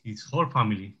for his whole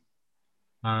family,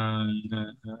 and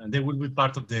they will be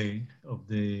part of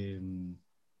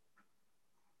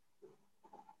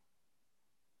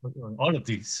all of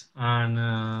this. And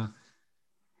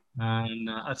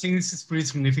I think this is pretty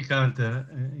significant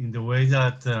in the way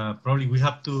that probably we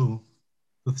have to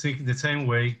think the same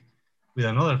way with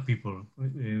another people.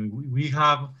 We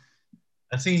have,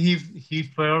 I think he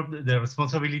felt the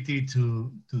responsibility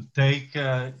to take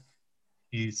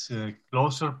his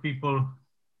closer people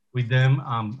with them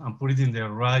and put it in the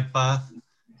right path.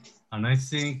 And I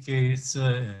think it's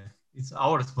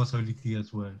our responsibility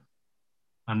as well.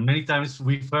 And many times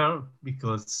we fail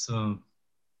because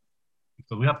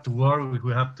we have to work,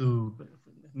 we have to,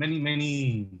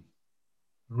 many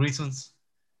reasons.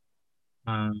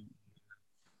 And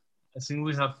I think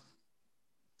we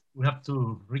have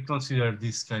to reconsider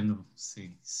these kind of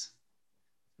things.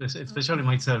 Especially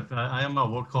myself. I am a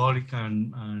workaholic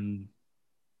and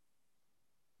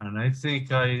I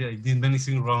think I did many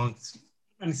things wrong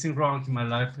in my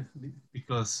life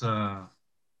because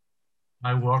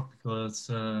I work, because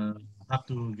I have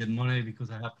to get money, because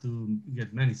I have to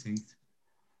get many things.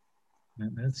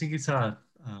 And I think it's a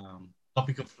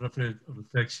topic of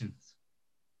reflection.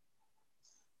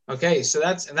 Okay, so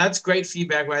that's great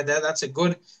feedback right there. That's a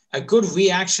good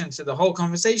reaction to the whole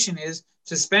conversation, is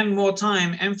to spend more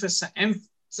time,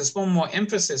 spend more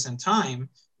emphasis and time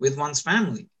with one's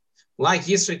family. Like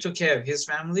Yisro took care of his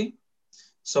family,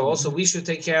 so also we should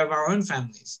take care of our own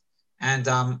families. And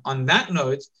on that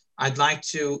note, I'd like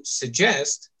to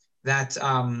suggest that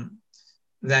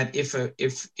that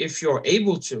if you're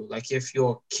able to, like if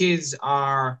your kids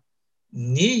are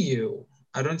near you,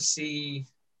 I don't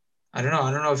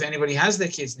know if anybody has their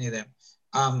kids near them,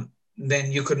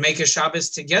 then you could make a Shabbos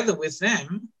together with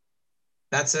them.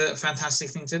 That's a fantastic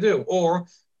thing to do. Or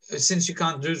since you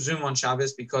can't do Zoom on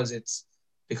Shabbos because it's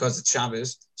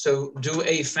Shabbos, so do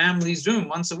a family Zoom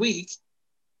once a week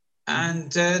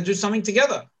and do something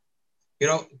together. You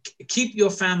know, keep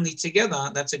your family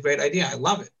together. That's a great idea. I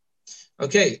love it.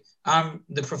 Okay,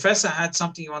 the professor had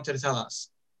something you wanted to tell us.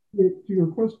 To your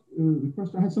question,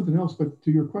 I had something else, but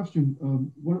to your question,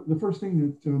 the first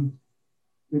thing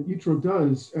that Yitro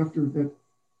does after that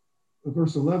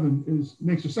verse 11 is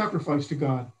makes a sacrifice to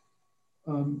God,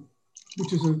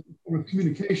 which is a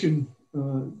communication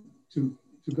to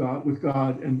God, with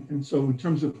God. And so in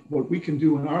terms of what we can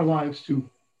do in our lives to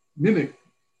mimic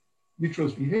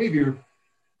Yitro's behavior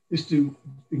is to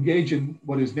engage in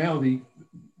what is now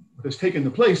what has taken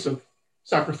the place of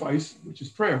sacrifice, which is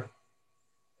prayer.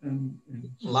 And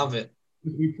so love it.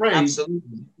 As we pray,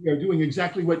 absolutely, we are doing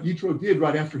exactly what Yitro did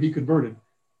right after he converted.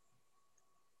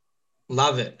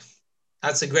 Love it.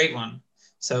 That's a great one.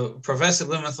 So Professor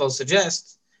Blumenthal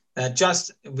suggests that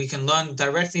we can learn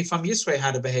directly from Yisro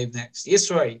how to behave next.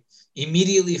 Yisro,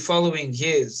 immediately following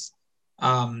his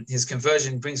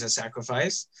conversion, brings a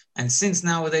sacrifice. And since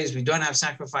nowadays we don't have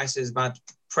sacrifices, but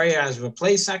prayer has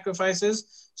replaced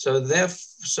sacrifices,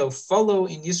 so follow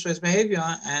in Yisro's behavior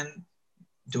and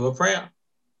do a prayer.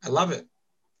 I love it.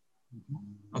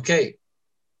 Okay.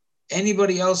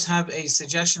 Anybody else have a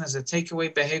suggestion as a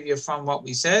takeaway behavior from what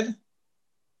we said?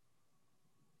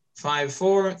 5,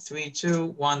 4, 3, 2,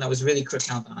 1. That was really quick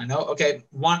countdown. I know. Okay,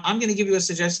 one. I'm going to give you a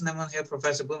suggestion, then we'll hear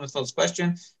Professor Blumenthal's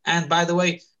question. And by the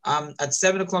way, at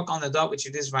 7 o'clock on the dot, which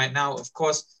it is right now, of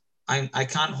course, I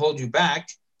can't hold you back.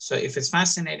 So if it's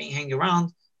fascinating, hang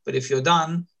around. But if you're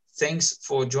done, thanks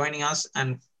for joining us.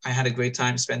 And I had a great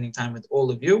time spending time with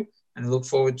all of you, and I look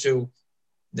forward to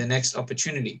the next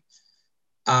opportunity.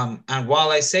 And while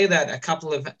I say that, a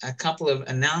couple of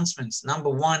announcements. Number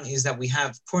one is that we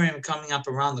have Purim coming up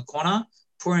around the corner.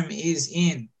 Purim is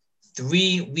in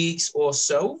 3 weeks or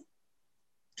so.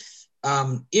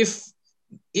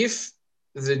 If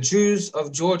the Jews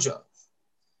of Georgia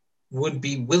would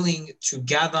be willing to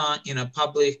gather in a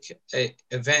public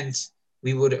event,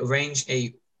 we would arrange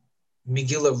a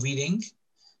Megillah reading.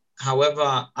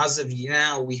 However, as of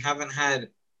now, we haven't had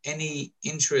any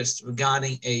interest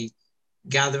regarding a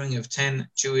gathering of 10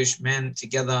 Jewish men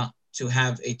together to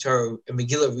have a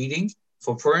Megillah reading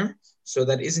for Purim. So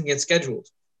that isn't yet scheduled,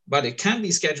 but it can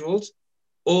be scheduled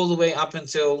all the way up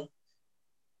until,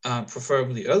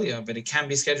 preferably earlier, but it can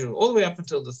be scheduled all the way up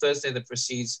until the Thursday that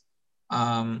precedes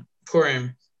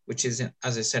Purim, which is,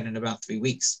 as I said, in about 3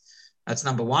 weeks. That's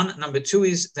number one. Number two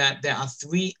is that there are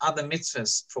 3 other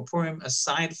mitzvahs for Purim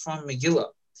aside from Megillah,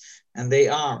 and they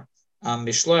are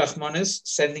Mishloach Monos,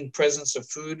 sending presents of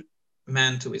food,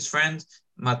 man to his friend,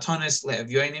 Matonis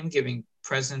Le'evyonim, giving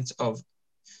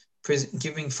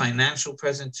financial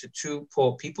present to 2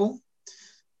 poor people,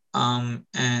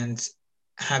 and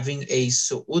having a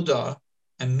Su'udah,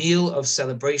 a meal of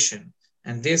celebration.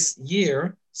 And this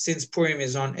year, since Purim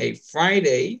is on a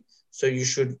Friday, so you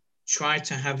should try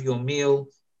to have your meal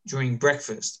during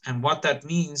breakfast. And what that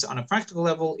means on a practical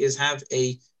level is have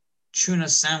a tuna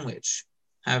sandwich,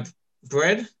 have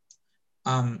bread,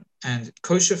 and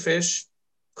kosher fish,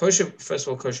 first of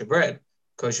all, kosher bread,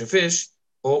 kosher fish,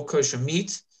 or kosher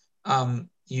meat.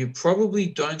 You probably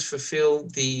don't fulfill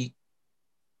the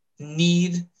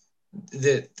need,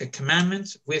 the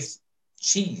commandment with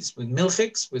cheese, with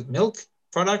milchiks, with milk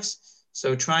products.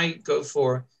 So go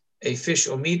for a fish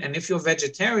or meat. And if you're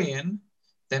vegetarian,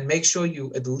 then make sure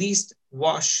you at least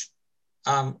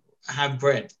have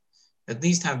bread. At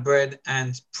least have bread,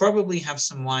 and probably have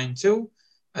some wine too.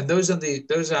 And those are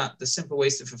the simple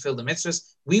ways to fulfill the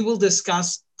mitzvahs. We will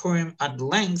discuss Purim at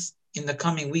length in the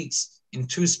coming weeks in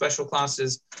 2 special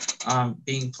classes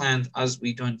being planned as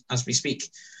we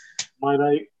speak. Might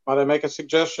I make a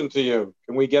suggestion to you?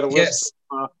 Can we get a list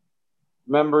of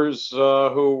members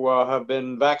who have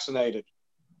been vaccinated?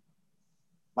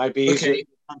 Might be easier to get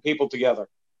some people together.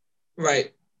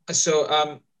 Right.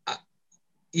 So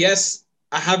yes,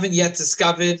 I haven't yet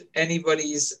discovered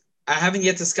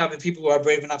people who are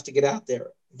brave enough to get out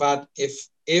there. But if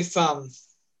we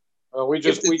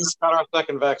just got our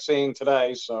 2nd vaccine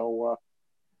today, so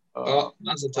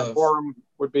quorum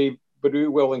would be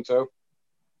willing to.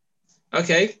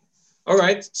 Okay, all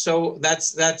right. So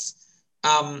that's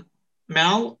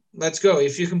Mal. Let's go.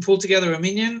 If you can pull together a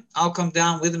minyan, I'll come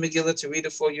down with the Megillah to read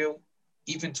it for you,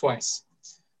 even twice.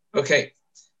 Okay,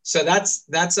 so that's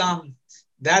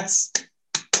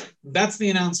that's the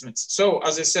announcements. So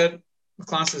as I said, the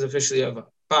class is officially over.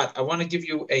 But I want to give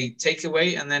you a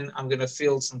takeaway, and then I'm going to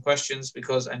field some questions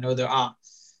because I know there are.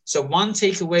 So one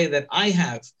takeaway that I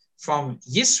have from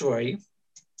Yisroi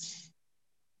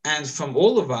and from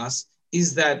all of us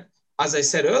is that, as I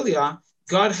said earlier,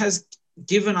 God has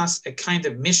given us a kind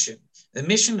of mission, the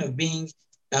mission of being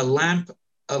a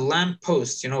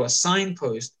lamppost, a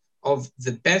signpost of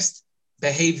the best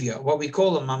behavior, what we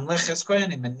call a mamleches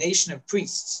kohanim, a nation of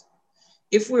priests.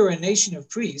 If we're a nation of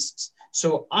priests,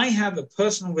 so I have a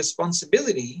personal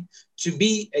responsibility to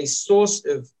be a source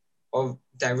of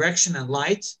direction and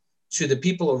light to the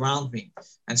people around me.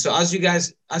 And so as you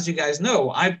guys know,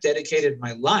 I've dedicated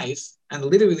my life, and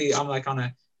literally I'm like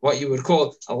on what you would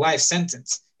call a life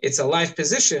sentence. It's a life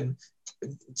position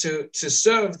to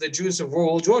serve the Jews of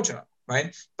rural Georgia,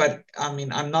 right? But I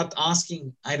mean, I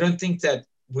don't think that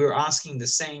we're asking the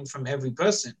same from every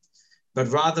person, but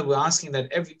rather we're asking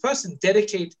that every person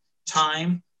dedicate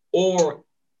time or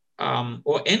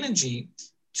energy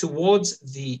towards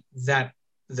the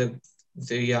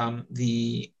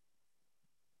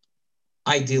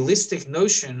idealistic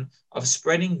notion of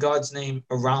spreading God's name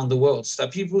around the world, so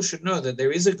that people should know that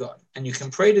there is a God and you can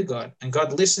pray to God and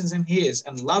God listens and hears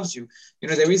and loves you.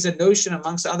 There is a notion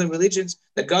amongst other religions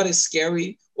that God is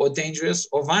scary or dangerous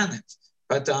or violent,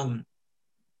 but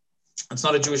it's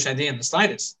not a Jewish idea in the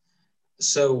slightest.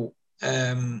 So,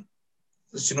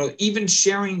 even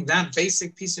sharing that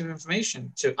basic piece of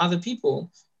information to other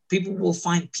people will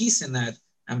find peace in that.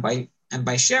 And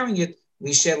by sharing it,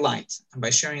 we share light. And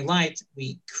by sharing light,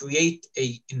 we create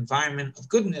an environment of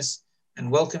goodness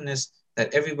and welcomeness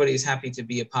that everybody is happy to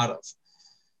be a part of.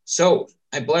 So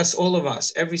I bless all of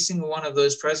us, every single one of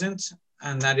those present,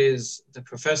 and that is the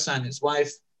professor and his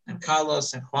wife, and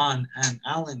Carlos and Juan and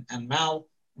Alan and Mal,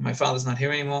 my father's not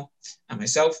here anymore, and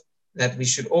myself, that we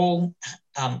should all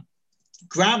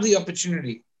grab the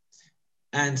opportunity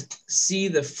and see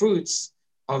the fruits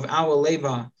of our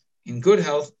labor in good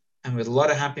health and with a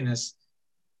lot of happiness.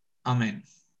 Amen.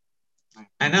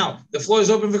 And now the floor is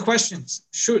open for questions.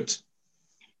 Shoot.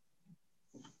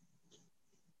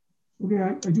 Okay,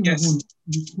 I do have one.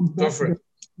 Go for it.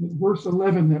 Verse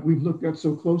 11 that we've looked at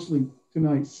so closely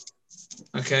tonight.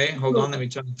 Okay, hold on. Let me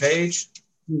turn the page.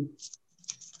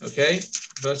 Okay,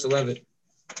 verse 11.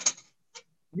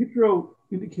 Yitro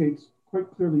indicates quite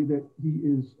clearly that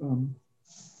he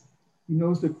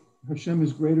knows that Hashem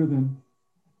is greater than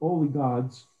all the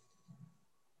gods.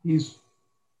 He's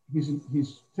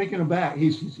taken aback.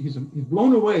 He's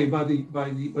blown away by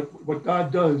what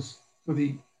God does for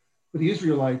the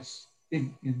Israelites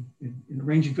in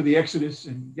arranging for the Exodus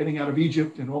and getting out of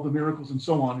Egypt and all the miracles and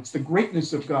so on. It's the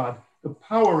greatness of God, the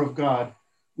power of God,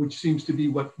 which seems to be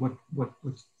what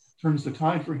turns the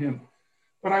tide for him.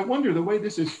 But I wonder the way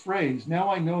this is phrased.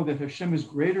 Now I know that Hashem is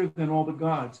greater than all the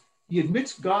gods. He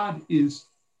admits God is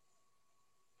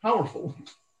powerful.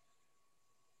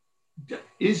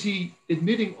 Is he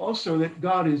admitting also that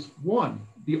God is one,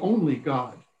 the only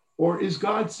God? Or is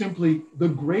God simply the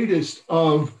greatest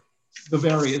of the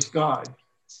various gods?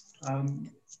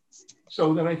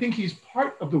 So that I think he's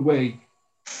part of the way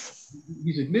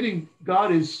he's admitting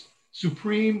God is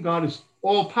supreme, God is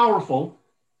all powerful,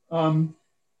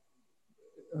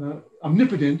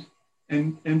 omnipotent,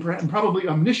 and probably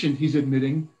omniscient, he's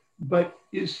admitting. But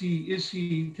is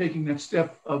he taking that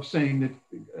step of saying that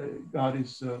God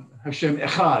is Hashem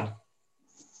Echad?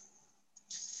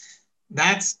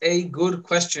 That's a good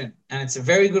question, and it's a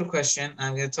very good question.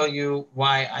 I'm going to tell you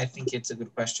why I think it's a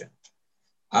good question.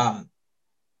 A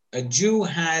Jew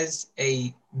has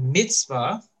a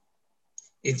mitzvah.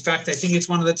 In fact, I think it's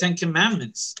one of the 10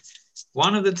 commandments.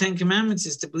 One of the 10 commandments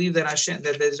is to believe that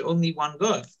that there's only one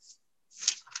God.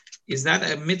 Is that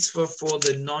a mitzvah for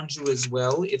the non-Jew as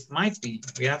well? It might be.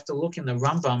 We have to look in the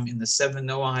Rambam, in the 7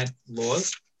 Noahide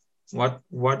laws,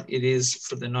 what it is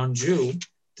for the non-Jew.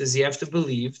 Does he have to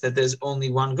believe that there's only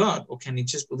one God? Or can he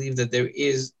just believe that there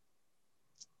is?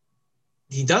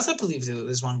 He does have to believe that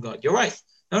there's one God. You're right.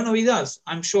 No, he does.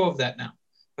 I'm sure of that now.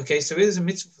 Okay, so it is a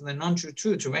mitzvah for the non-Jew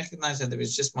too to recognize that there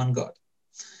is just one God.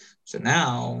 So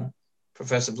now,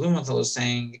 Professor Blumenthal is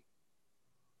saying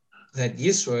that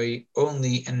Yisroi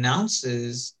only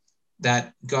announces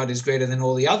that God is greater than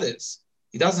all the others.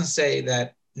 He doesn't say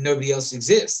that nobody else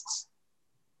exists.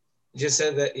 He just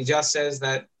says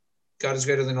that God is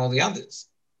greater than all the others.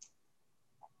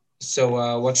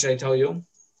 So what should I tell you?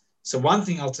 So one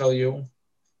thing I'll tell you,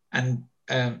 and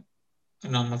no,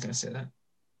 I'm not going to say that.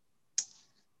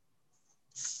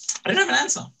 I don't have an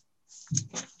answer.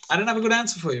 I don't have a good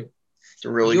answer for you. It's a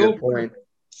really good point.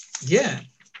 Yeah.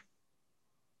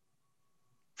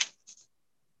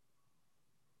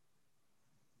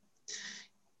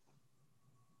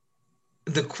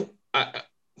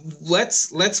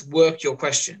 let's work your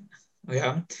question.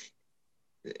 Yeah.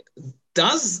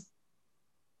 Does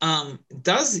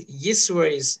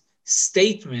Yisro's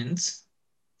statement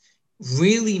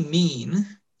really mean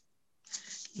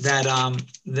that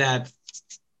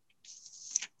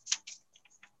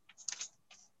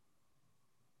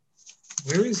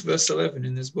where is verse 11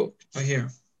 in this book? Oh,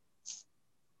 here.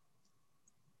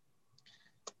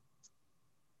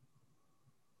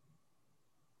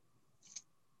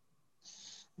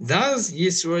 Does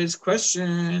Yisro's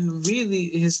question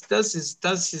really does his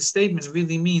statement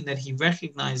really mean that he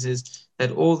recognizes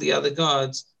that all the other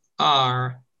gods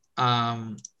are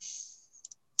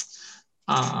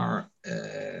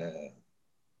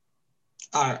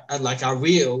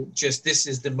real, just this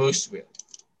is the most real?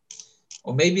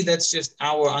 Or maybe that's just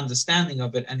our understanding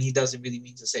of it and he doesn't really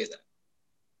mean to say that.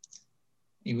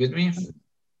 You with me?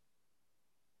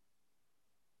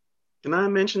 Can I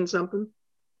mention something?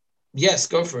 Yes,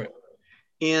 go for it.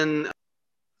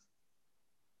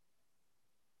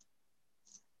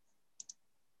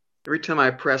 Every time I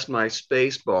press my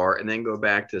space bar and then go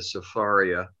back to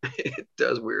Safaria, it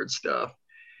does weird stuff.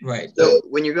 Right. So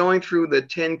when you're going through the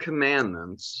 10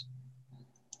 Commandments,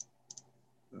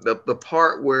 the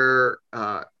part where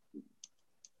the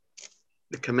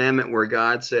commandment where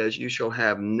God says, "You shall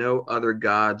have no other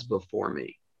gods before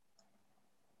me."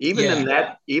 Even in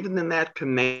that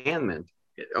commandment,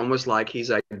 almost like he's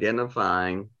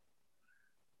identifying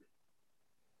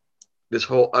this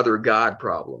whole other God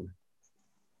problem.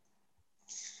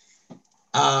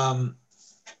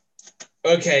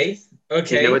 Okay.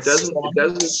 You know, it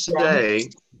doesn't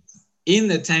say in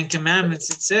the 10 Commandments.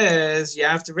 It says you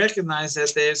have to recognize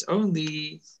that there's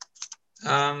only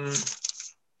that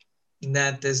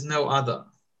there's no other.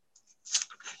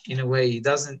 In a way, he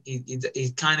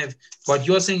kind of, what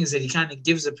you're saying is that he kind of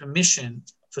gives a permission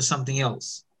for something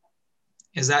else.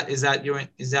 Did I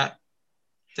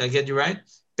get you right?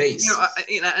 Base.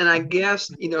 And I guess,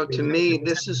 to me,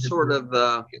 this is sort of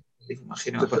the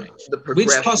progression.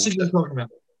 Which passage are you talking about?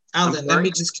 Alden, let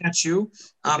me just catch you.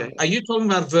 Okay. Are you talking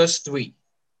about verse 3?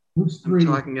 Verse 3. I'm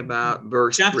talking about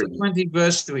verse Chapter 3. 20,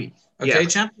 verse 3. Okay,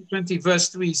 yes. Chapter 20, verse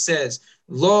 3 says,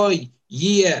 Lo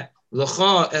yeh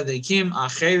l'cha elikim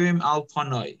acherim al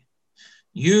panoi.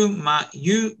 You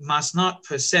must not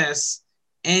possess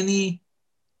any,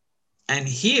 and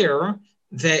here,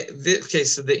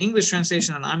 so the English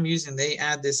translation that I'm using, they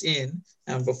add this in,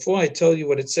 and before I tell you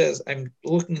what it says, I'm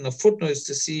looking in the footnotes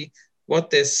to see what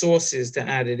their source is to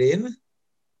add it in.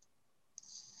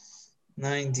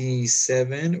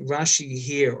 97, Rashi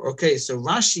here. Okay, so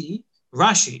Rashi.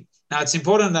 Now it's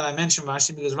important that I mention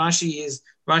Rashi because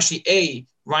Rashi A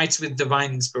writes with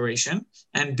divine inspiration,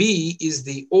 and B is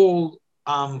the all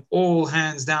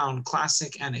hands down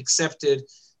classic and accepted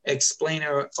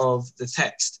explainer of the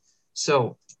text.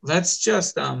 So let's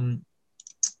just for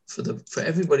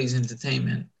everybody's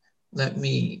entertainment, let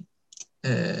me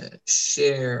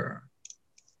share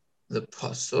the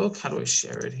pasuk. How do I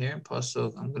share it here?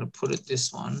 Pasuk. I'm going to put it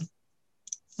this one,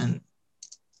 and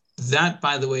that,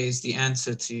 by the way, is the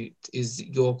answer is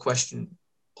your question.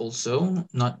 Also,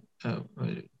 not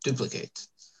duplicate.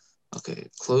 Okay,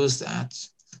 close that.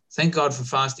 Thank God for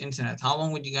fast internet. How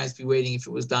long would you guys be waiting if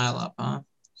it was dial-up, huh?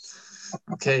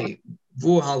 Okay,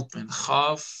 Vuhalpen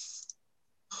Chav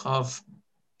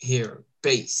here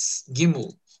base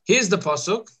Gimel. Here's the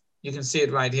pasuk. You can see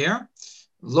it right here.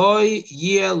 Loi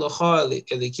yeh locha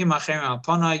elikim acherim al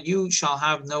panai. You shall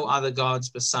have no other gods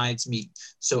besides me.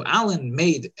 So Alan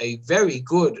made a very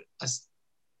good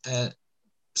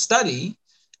study.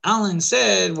 Alan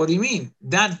said, "What do you mean?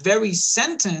 That very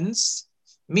sentence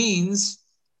means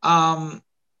that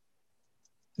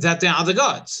there are other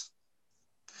gods."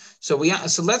 So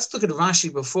let's look at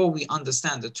Rashi before we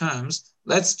understand the terms.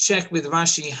 Let's check with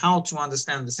Rashi how to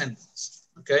understand the sentence.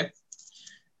 Okay,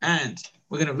 and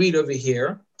we're going to read over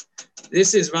here.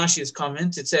 This is Rashi's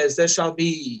comment. It says, there shall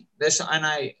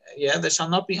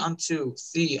not be unto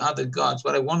thee other gods.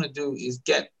 What I want to do is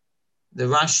get the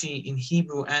Rashi in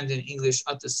Hebrew and in English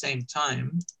at the same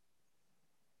time.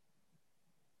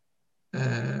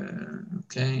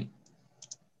 Okay,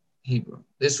 Hebrew.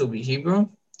 This will be Hebrew.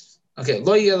 Okay,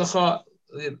 lo yelecha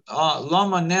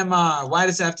lama nema. Why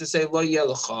does it have to say lo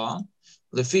yelecha?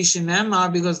 Lefish nema,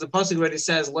 because the pasuk already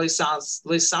says lo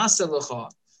sasa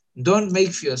lecha. Don't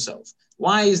make for yourself.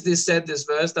 Why is this said, this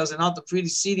verse? Does it not the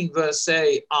preceding verse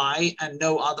say, I and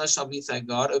no other shall be thy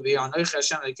God? I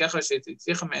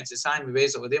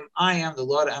am the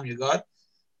Lord, I am your God,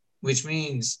 which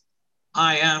means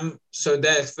I am, so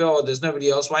therefore there's nobody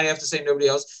else. Why do you have to say nobody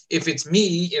else? If it's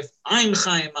me, if I'm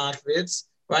Chaim Achvitz,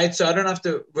 right? So I don't have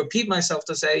to repeat myself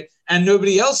to say, and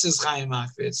nobody else is Chaim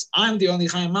Makvitz. I'm the only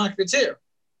Chaim Makvitz here.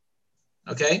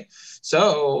 Okay,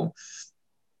 so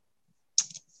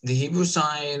the Hebrew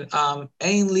side,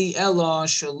 Ein li elo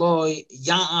shaloi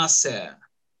ya'aseh.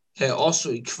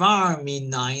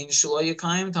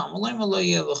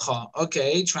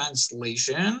 Okay,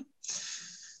 translation.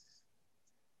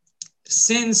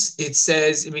 Since it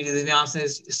says immediately the answer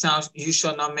is, you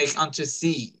shall not make unto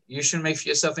thee, you shouldn't make for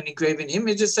yourself any graven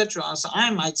image, etc. So I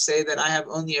might say that I have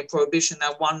only a prohibition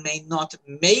that one may not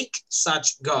make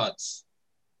such gods.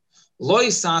 Loi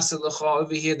sasa l'cha,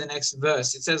 over here the next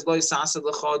verse, it says Loi sasa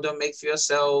l'cha, don't make for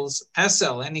yourselves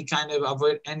pesel, any kind of,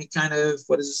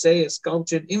 what does it say, a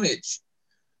sculptured image.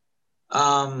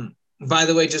 By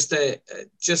the way, just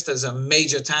as a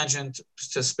major tangent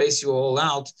to space you all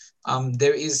out,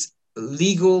 there is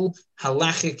legal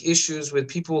halachic issues with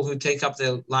people who take up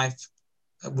their life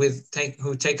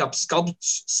who take up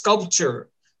sculpture,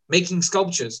 making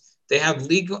sculptures. They have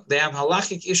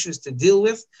halachic issues to deal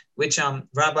with, which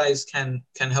rabbis can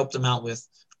help them out with.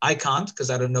 I can't because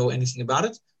I don't know anything about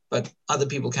it, but other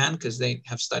people can because they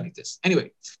have studied this.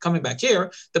 Anyway, coming back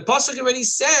here, the pasuk already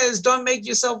says, "Don't make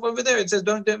yourself," over there. It says,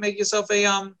 "Don't make yourself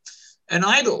an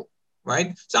idol."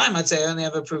 Right? So I might say I only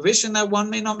have a provision that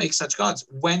one may not make such gods.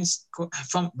 Whence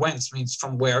means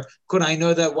from where. Could I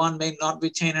know that one may not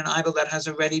retain an idol that has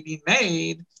already been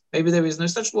made? Maybe there is no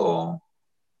such law.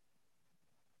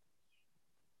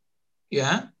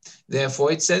 Yeah.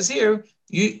 Therefore, it says here,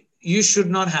 you should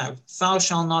not have. Thou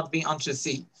shalt not be unto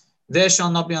thee. There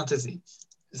shall not be unto thee.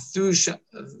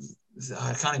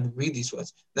 I can't even read these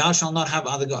words. Thou shalt not have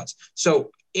other gods.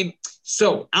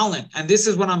 So Alan, and this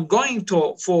is what I'm going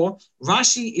for.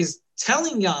 Rashi is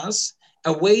telling us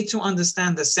a way to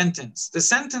understand the sentence. The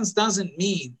sentence doesn't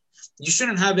mean you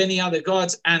shouldn't have any other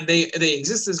gods and they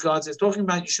exist as gods. It's talking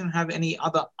about you shouldn't have any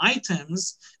other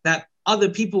items that other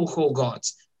people call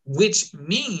gods, which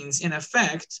means, in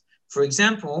effect, for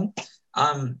example,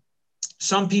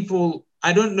 some people,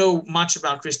 I don't know much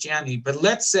about Christianity, but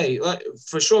let's say,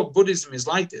 for sure, Buddhism is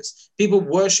like this. People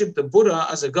worship the Buddha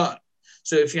as a god.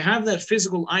 So if you have that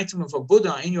physical item of a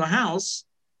Buddha in your house,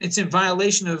 it's in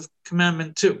violation of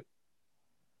Commandment 2.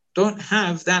 Don't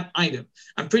have that item.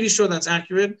 I'm pretty sure that's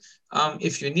accurate.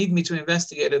 If you need me to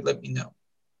investigate it, let me know.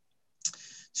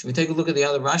 So we take a look at the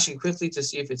other Rashi quickly to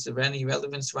see if it's of any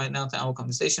relevance right now to our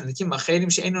conversation. They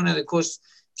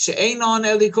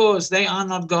are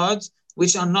not gods,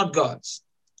 which are not gods.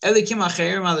 Elikim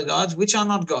acherim are the gods, which are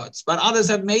not gods, but others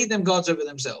have made them gods over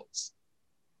themselves.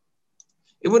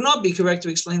 It would not be correct to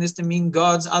explain this to mean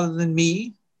gods other than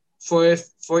me, for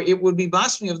it would be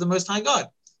blasphemy of the Most High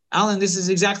God. Alan, this is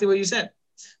exactly what you said,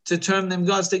 to term them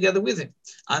gods together with him.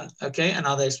 And okay,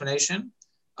 another explanation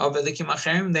of Elikim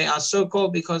acherim, they are so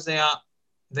called because they are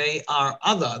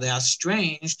other, they are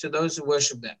strange to those who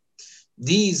worship them.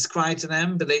 These cry to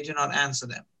them, but they do not answer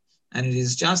them. And it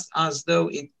is just as though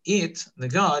the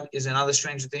God, is another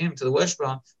stranger to him, to the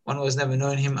worshiper, one who has never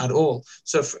known him at all.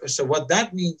 So what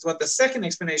that means, what the second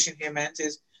explanation here meant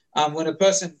is, when a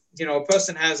person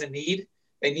has a need,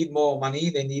 they need more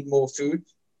money, they need more food,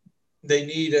 they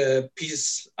need a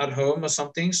peace at home or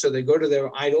something, so they go to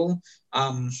their idol.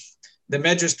 The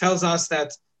Medrash tells us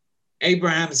that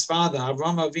Abraham's father,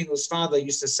 Avraham Avinu's father,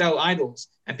 used to sell idols,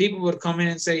 and people would come in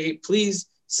and say, "Hey, please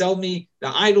sell me the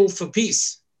idol for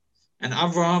peace." And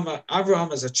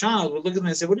Avraham as a child would look at them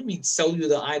and say, "What do you mean sell you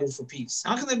the idol for peace?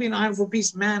 How can there be an idol for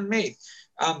peace man-made?"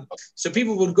 So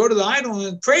people would go to the idol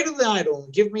and pray to the idol,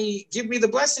 and give me the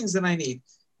blessings that I need.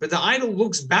 But the idol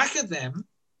looks back at them,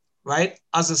 right,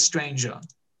 as a stranger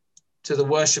to the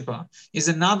worshiper. Is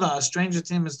a stranger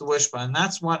to him is the worshiper. And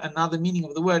that's what another meaning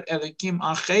of the word Elikim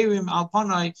acherim al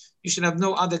panai. You should have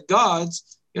no other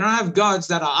gods. You don't have gods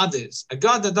that are others. A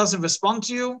God that doesn't respond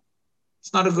to you,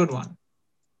 it's not a good one.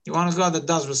 You want a God that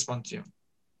does respond to you.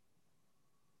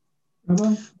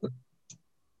 Rabbi?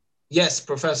 Yes,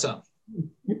 Professor.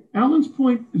 Alan's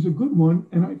point is a good one,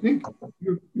 and I think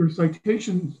your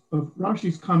citations of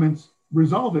Rashi's comments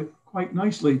resolve it quite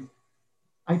nicely.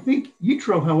 I think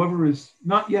Yitro, however, is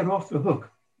not yet off the hook.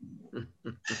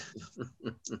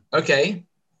 Okay.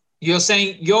 You're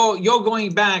saying you're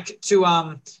going back to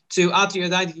Ati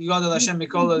Yodai Yodel Hashem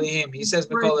Mikol Elihim. He says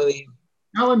Mikol Elihim.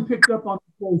 Alan picked up on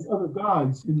those other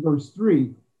gods in verse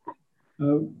 3,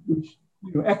 which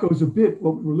echoes a bit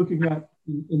what we were looking at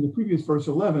in the previous verse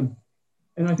 11.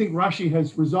 And I think Rashi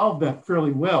has resolved that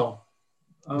fairly well.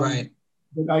 Right.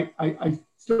 But I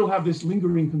still have this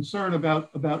lingering concern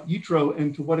about Yitro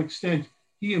and to what extent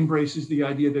he embraces the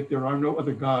idea that there are no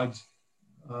other gods.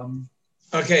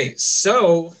 Okay,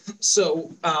 so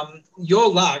your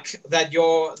luck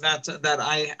that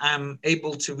I am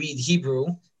able to read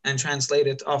Hebrew and translate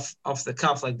it off the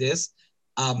cuff like this.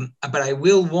 But I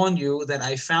will warn you that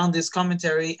I found this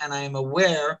commentary and I am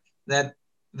aware that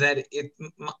it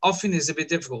often is a bit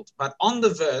difficult. But on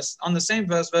the same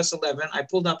verse, verse 11, I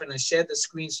pulled up and I shared the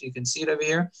screen so you can see it over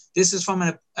here. This is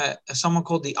from someone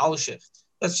called the Alshich.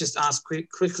 Let's just ask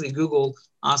quickly. Google,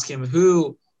 ask him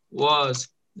who was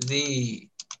the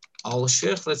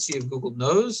Alshich. Let's see if Google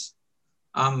knows.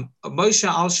 Moshe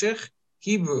Alshich,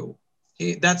 Hebrew.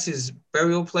 That's his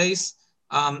burial place.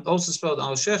 Also spelled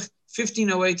Alshich.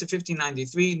 1508 to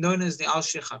 1593, known as the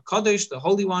Alshich HaKadosh, the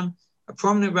Holy One, a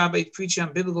prominent rabbi, preacher,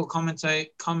 and biblical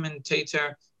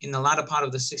commentator in the latter part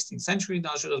of the 16th century. The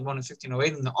Alshich was born in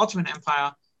 1508 in the Ottoman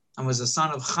Empire and was the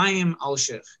son of Chaim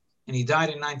Alshich. And he died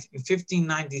in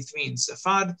 1593 in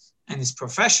Safad. And his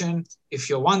profession, if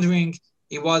you're wondering,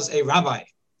 he was a rabbi.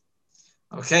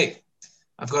 Okay,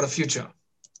 I've got a future.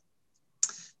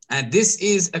 And this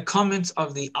is a comment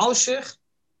of the Alshich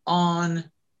on,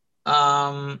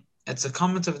 it's a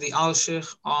comment of the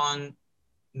Alshich on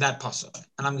that pasuk.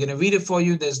 And I'm going to read it for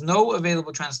you. There's no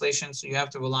available translation, so you have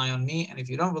to rely on me. And if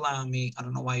you don't rely on me, I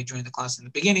don't know why you joined the class in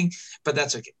the beginning, but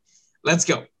that's okay. Let's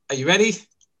go. Are you ready?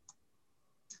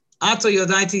 Ato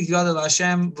yodaiti gadol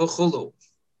Hashem v'chulu.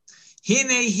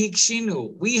 Hine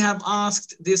hikshinu. We have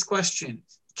asked this question.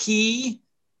 Ki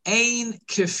ein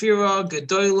kefira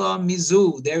gedola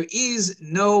mizu. There is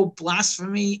no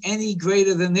blasphemy any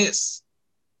greater than this.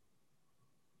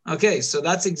 Okay, so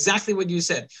that's exactly what you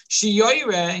said.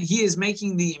 Shiyoire, he is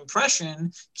making the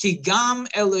impression, ki gam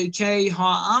Elokei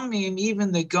ha'amim,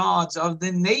 even the gods of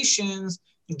the nations,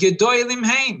 gedolim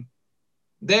heim.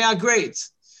 They are great.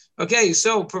 Okay,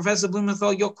 so Professor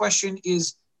Blumenthal, your question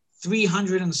is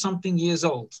 300 and something years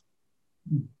old.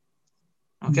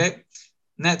 Okay,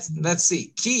 let's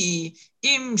see. Ki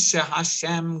im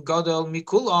shehashem gadol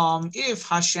mikulam, if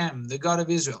Hashem, the God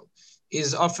of Israel,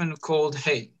 is often called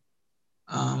Hey.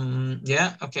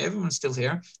 Yeah, okay, everyone's still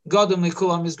here. Gadol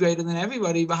mikulam is greater than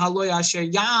everybody. V'haloi asher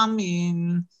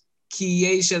yamin ki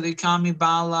yesh elikami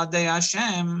ba'aladei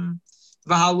Hashem.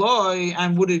 V'haloi,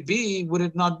 and would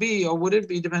it not be, or would it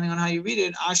be, depending on how you read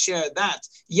it, asher, that,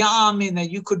 yamin, that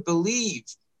you could believe,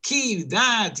 ki,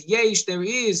 that, yesh, there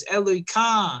is,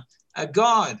 Eloka, a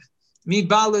God, mi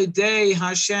ba'aladei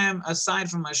Hashem, aside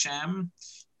from Hashem,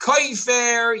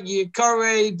 koifer,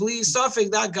 yikare, bli suffix,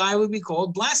 that guy would be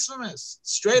called blasphemous,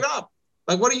 straight up.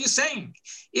 Like, what are you saying?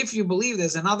 If you believe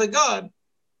there's another God,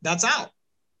 that's out.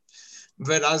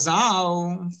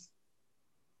 V'razal,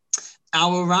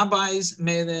 our rabbis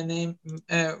made the name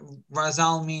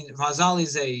Razal. Razal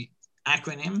is a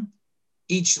acronym.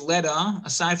 Each letter,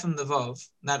 aside from the vav,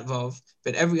 that vav,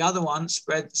 but every other one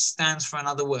stands for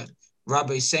another word.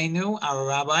 Rabbi Seinu, our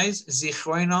rabbis,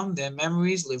 zichronom, their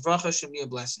memories, livracha, should be a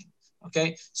blessing.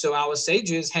 Okay, so our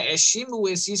sages, ha'eshimu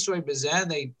es Yisroi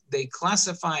bezeh, they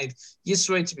classified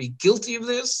Yisroi to be guilty of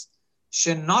this.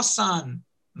 Shenosan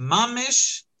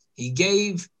mamish, he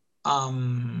gave.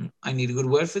 I need a good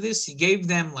word for this. He gave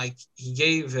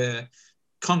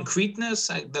concreteness.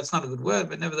 That's not a good word,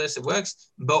 but nevertheless it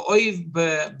works.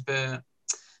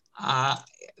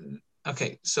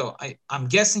 Okay, so I'm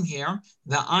guessing here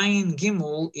the Ayin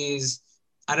Gimel is,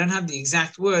 I don't have the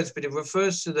exact words, but it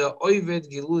refers to the Oived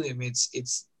Gilulim.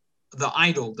 It's the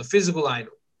idol, the physical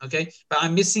idol. Okay, but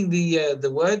I'm missing the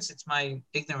words. It's my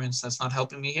ignorance that's not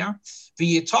helping me here.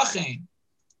 V'yitochen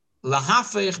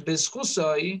lahafech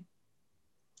b'schusoi.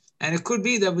 And it could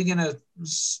be that we're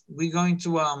going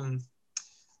to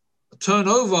turn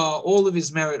over all of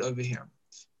his merit over here.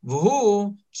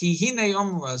 V'hu ki hinei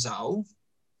razal.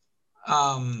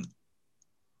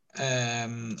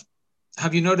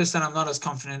 Have you noticed that I'm not as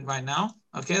confident right now?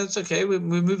 Okay, that's okay. We're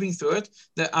moving through it.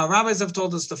 Our rabbis have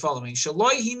told us the following: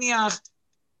 Shaloi hiniach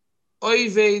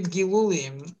oived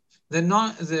gilulim.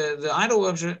 The idol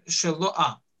worship shalo.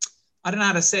 I don't know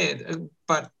how to say it,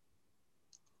 but.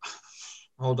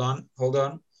 Hold on.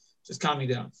 Just calm me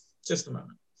down. Just a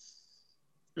moment.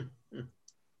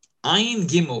 Ayin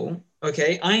Gimel,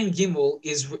 okay, Ayin Gimel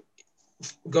is,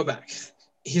 go back.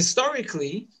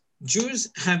 Historically,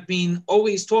 Jews have been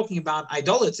always talking about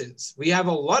idolaters. We have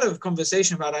a lot of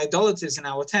conversation about idolaters in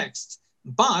our texts,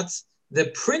 but the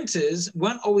printers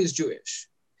weren't always Jewish.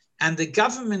 And the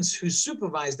governments who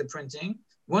supervised the printing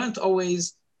weren't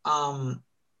always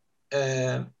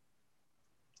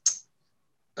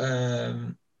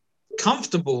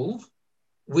comfortable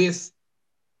with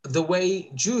the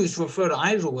way Jews refer to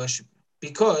idol worship,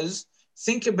 because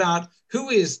think about who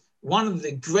is one of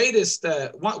the greatest,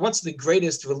 what's the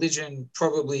greatest religion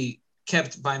probably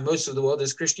kept by most of the world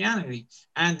is Christianity,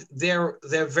 and their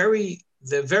very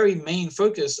main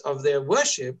focus of their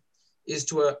worship is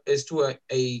to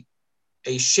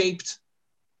a shaped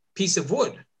piece of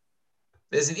wood.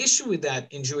 There's an issue with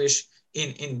that in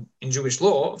Jewish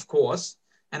law, of course,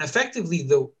 and effectively,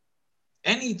 though,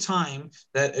 any time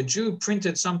that a Jew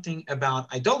printed something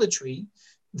about idolatry,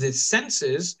 the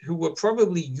censors, who were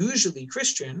probably usually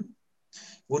Christian,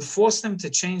 would force them to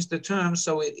change the term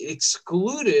so it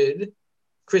excluded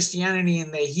Christianity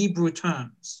in their Hebrew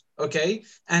terms. Okay,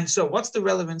 and so what's the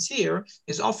relevance here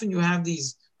is often you have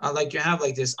these like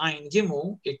this Ayin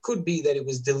Gimel. It could be that it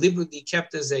was deliberately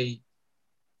kept as a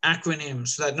acronym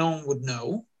so that no one would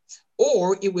know,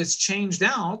 or it was changed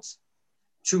out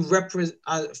to represent,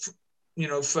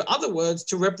 for other words,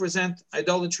 to represent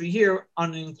idolatry here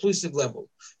on an inclusive level.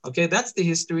 Okay, that's the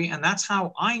history, and that's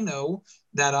how I know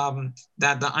that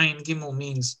that the Ayin Gimel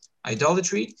means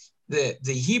idolatry. The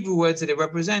Hebrew words that it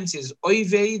represents is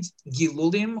Oived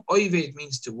Gilulim. Oived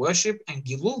means to worship, and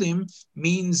Gilulim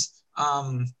means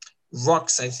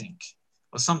rocks, I think,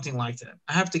 or something like that.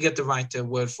 I have to get the right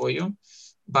word for you,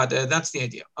 but that's the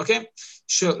idea. Okay,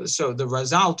 so the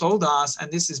Razal told us,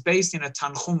 and this is based in a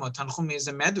Tanchuma. Tanchuma is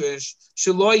a medrash.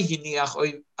 Shaloi hiniach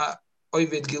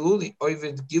Oived Giluli,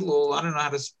 Oived Gilul. I don't know how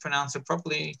to pronounce it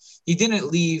properly. He didn't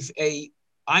leave a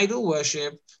idol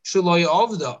worship. Shaloi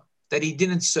Ovda, that he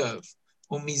didn't serve.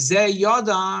 Umizeh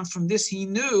Yada, from this he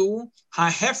knew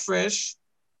ha'hefresh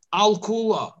al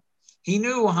kula. He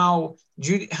knew how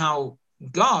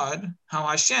God, how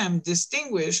Hashem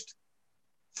distinguished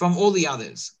from all the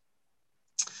others.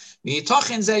 And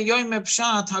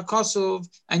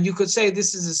you could say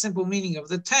this is a simple meaning of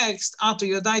the text. Now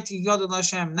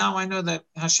I know that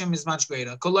Hashem is much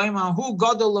greater.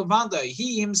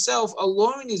 He himself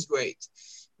alone is great.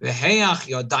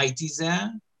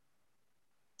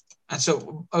 And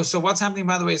so what's happening,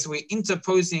 by the way, is we're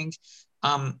interposing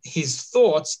his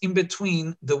thoughts in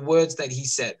between the words that he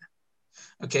said.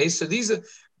 Okay, so these are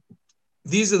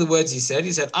the words he said.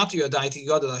 He said, Atu Yodaiti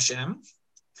Gadol Hashem.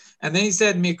 And then he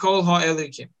said, Mikol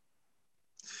ha'elikim.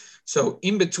 So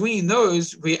in between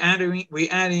those, we're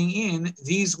adding in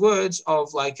these words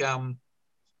of like,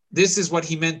 this is what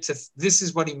he meant to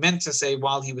say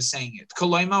while he was saying it.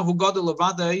 Koloima hu gadol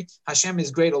levadai, Hashem is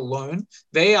great alone.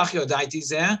 Ve'ach yodaiti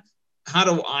zeh. How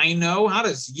do I know? How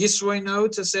does Yisroi know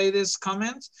to say this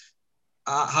comment?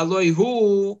 Haloi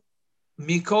hu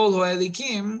mikol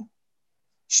ha'elikim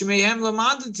shmeihem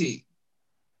lamadati.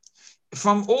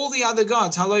 From all the other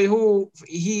gods, Haloihu,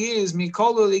 he is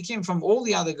Mikol Elikim, from all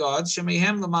the other gods,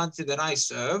 Shemeihem Lamati, that I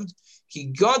served.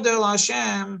 Ki Godel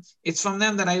Hashem, it's from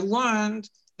them that I learned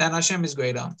that Hashem is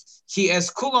greater. Ki Es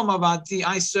Kulam Avati,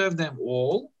 I served them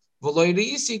all. V'lo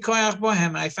Isi Koyach Bohem,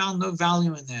 and I found no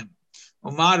value in them.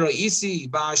 Umar Isi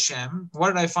Ba Hashem, what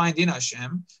did I find in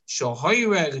Hashem?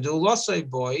 Shohoyre Gdulosai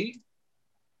Boy,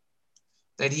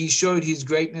 that he showed his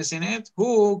greatness in it.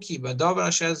 Hu Ki Badavar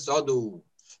Hashem Zodu.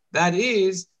 That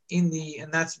is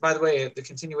and that's, by the way, the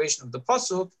continuation of the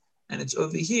pasuk, and it's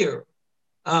over here.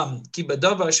 Ki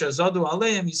badavar shazadu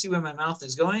aleim. You see where my mouth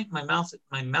is going? My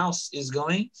mouse is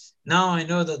going. Now I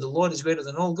know that the Lord is greater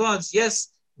than all gods. Yes,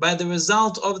 by the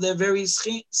result of their very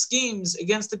schemes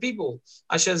against the people.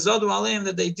 Ashazadu aleim,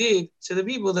 that they did to the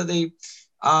people, that they.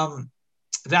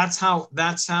 That's how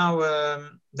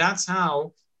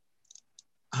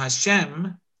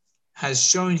Hashem has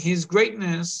shown his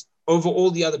greatness over all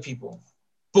the other people.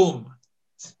 Boom.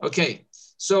 Okay,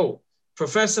 so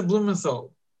Professor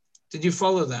Blumenthal, did you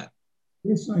follow that?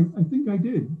 Yes, I think I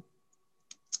did.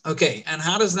 Okay, and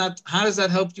how does that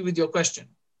help you with your question?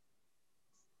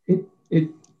 It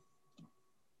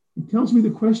tells me the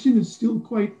question is still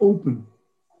quite open.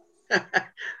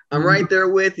 I'm right there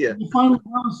with you. The final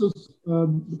analysis,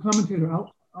 the commentator,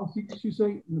 I'll see what you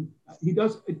say. It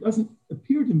doesn't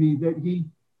appear to me that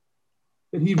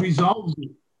he resolves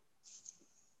it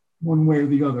one way or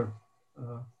the other.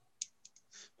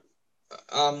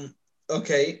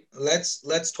 Okay,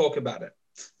 let's talk about it.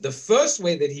 The first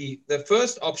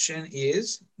option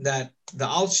is that the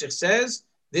Alshich says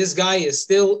this guy is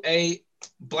still a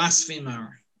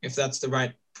blasphemer, if that's the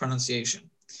right pronunciation.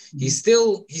 Mm-hmm.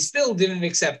 He still didn't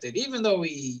accept it, even though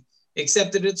he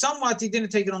accepted it somewhat. He didn't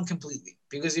take it on completely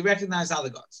because he recognized other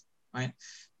gods. Right.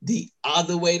 The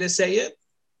other way to say it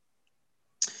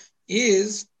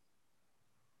is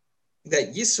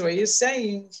that Yisro is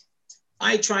saying,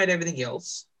 I tried everything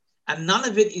else, and none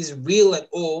of it is real at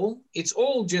all. It's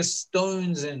all just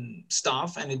stones and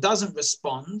stuff, and it doesn't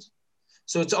respond.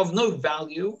 So it's of no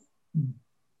value.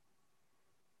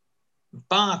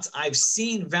 But I've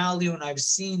seen value, and I've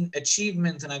seen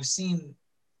achievement, and I've seen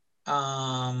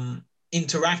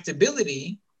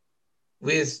interactability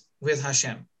with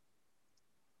Hashem.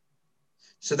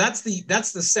 So that's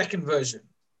the second version.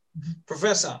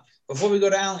 Professor, before we go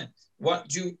to Alan,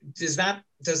 does that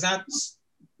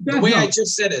the way helps. I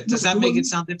just said it, does that make it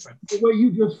sound different? The way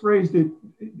you just phrased it,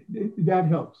 that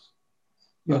helps.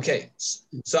 Yes. Okay,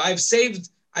 so I've saved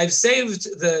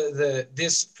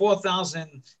this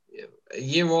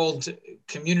 4,000-year-old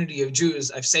community of Jews.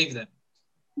 I've saved them.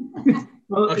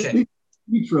 Well, okay.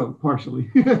 Partially.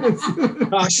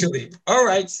 Partially. All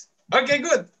right. Okay,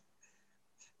 good.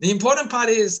 The important part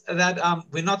is that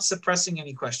we're not suppressing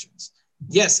any questions.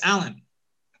 Yes, Alan.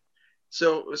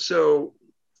 So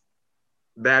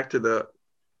back to the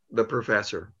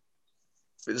professor.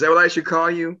 Is that what I should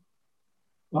call you?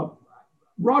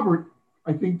 Robert,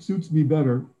 I think suits me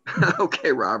better.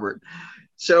 Okay, Robert.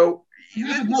 So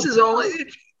this is all,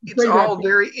 it's all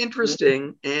very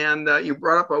interesting. And you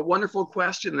brought up a wonderful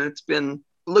question. It's been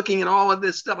looking at all of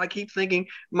this stuff. I keep thinking,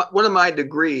 one of my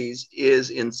degrees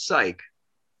is in psych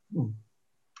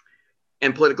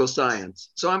and political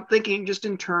science. So I'm thinking just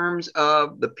in terms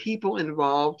of the people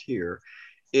involved here.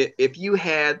 If you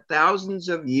had thousands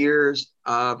of years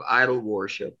of idol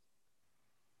worship,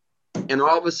 and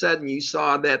all of a sudden you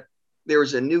saw that there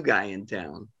was a new guy in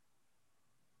town,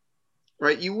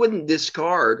 right? You wouldn't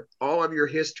discard all of your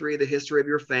history, the history of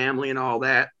your family and all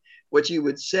that. What you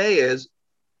would say is,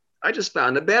 I just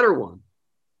found a better one.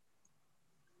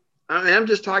 I mean, I'm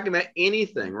just talking about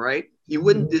anything, right? You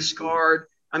wouldn't discard.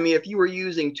 I mean, if you were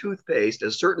using toothpaste,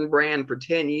 a certain brand for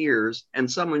 10 years, and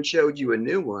someone showed you a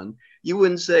new one, you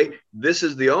wouldn't say, this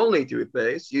is the only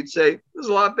toothpaste. You'd say, this is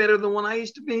a lot better than one I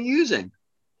used to be using.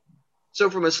 So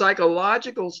from a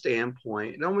psychological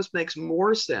standpoint, it almost makes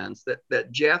more sense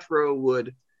that Jethro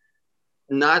would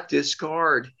not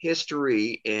discard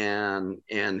history and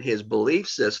his belief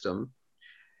system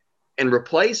and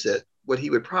replace it. What he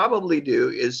would probably do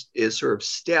is sort of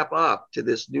step up to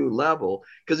this new level.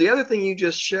 Because the other thing you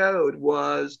just showed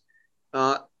was,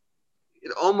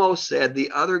 it almost said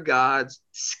the other gods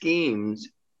schemed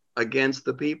against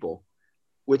the people,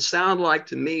 which sound like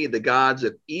to me the gods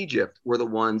of Egypt were the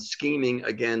ones scheming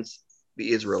against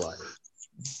the Israelites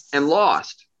and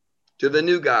lost to the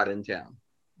new God in town.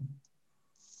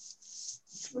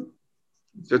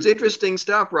 So it's interesting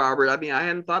stuff, Robert. I mean, I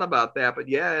hadn't thought about that, but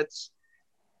yeah,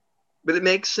 but it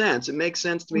makes sense. It makes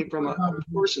sense to me from a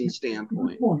person's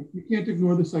standpoint. You can't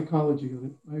ignore the psychology of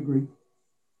it. I agree.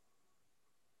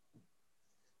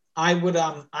 I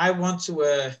want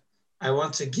to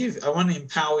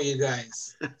empower you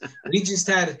guys. we just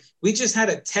had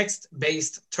a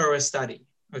text-based Torah study.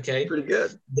 Okay, pretty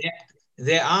good.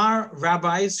 There are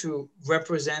rabbis who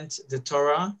represent the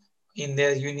Torah in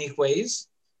their unique ways,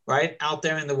 right, out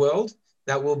there in the world,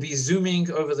 that will be Zooming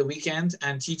over the weekend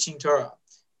and teaching Torah.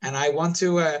 And I want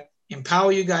to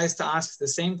empower you guys to ask the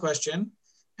same question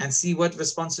and see what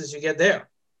responses you get there.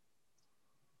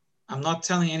 I'm not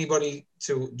telling anybody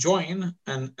to join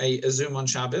a Zoom on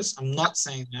Shabbos. I'm not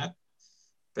saying that.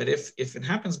 But if it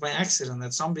happens by accident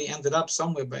that somebody ended up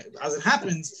somewhere, as it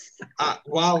happens,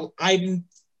 while I didn't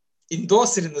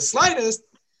endorse it in the slightest,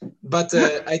 but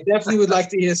I definitely would like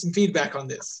to hear some feedback on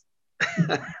this.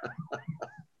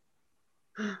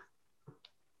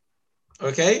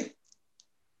 Okay?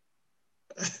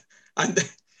 And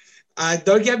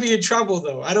don't get me in trouble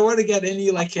though. I don't want to get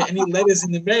any letters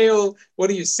in the mail. What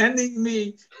are you sending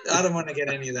me? I don't want to get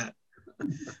any of that.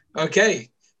 Okay.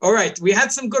 All right. We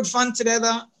had some good fun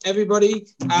together, everybody.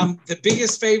 The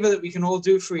biggest favor that we can all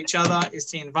do for each other is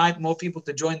to invite more people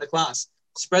to join the class.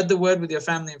 Spread the word with your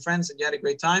family and friends that you had a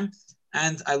great time.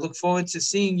 And I look forward to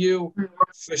seeing you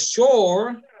for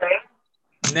sure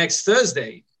next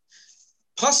Thursday,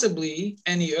 possibly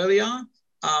any earlier.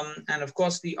 And of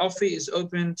course, the offer is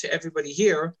open to everybody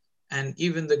here, and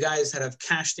even the guys that have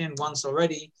cashed in once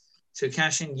already to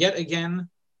cash in yet again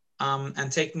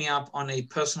and take me up on a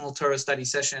personal Torah study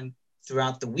session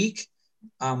throughout the week.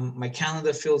 My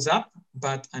calendar fills up,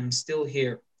 but I'm still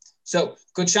here. So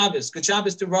good Shabbos. Good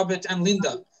Shabbos to Robert and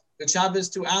Linda. Good Shabbos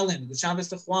to Alan. Good Shabbos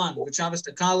to Juan. Good Shabbos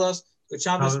to Carlos. Good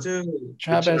Shabbos to... Good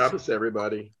Shabbos,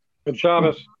 everybody. Good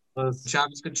Shabbos. Good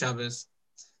Shabbos, good Shabbos.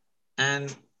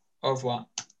 And au revoir.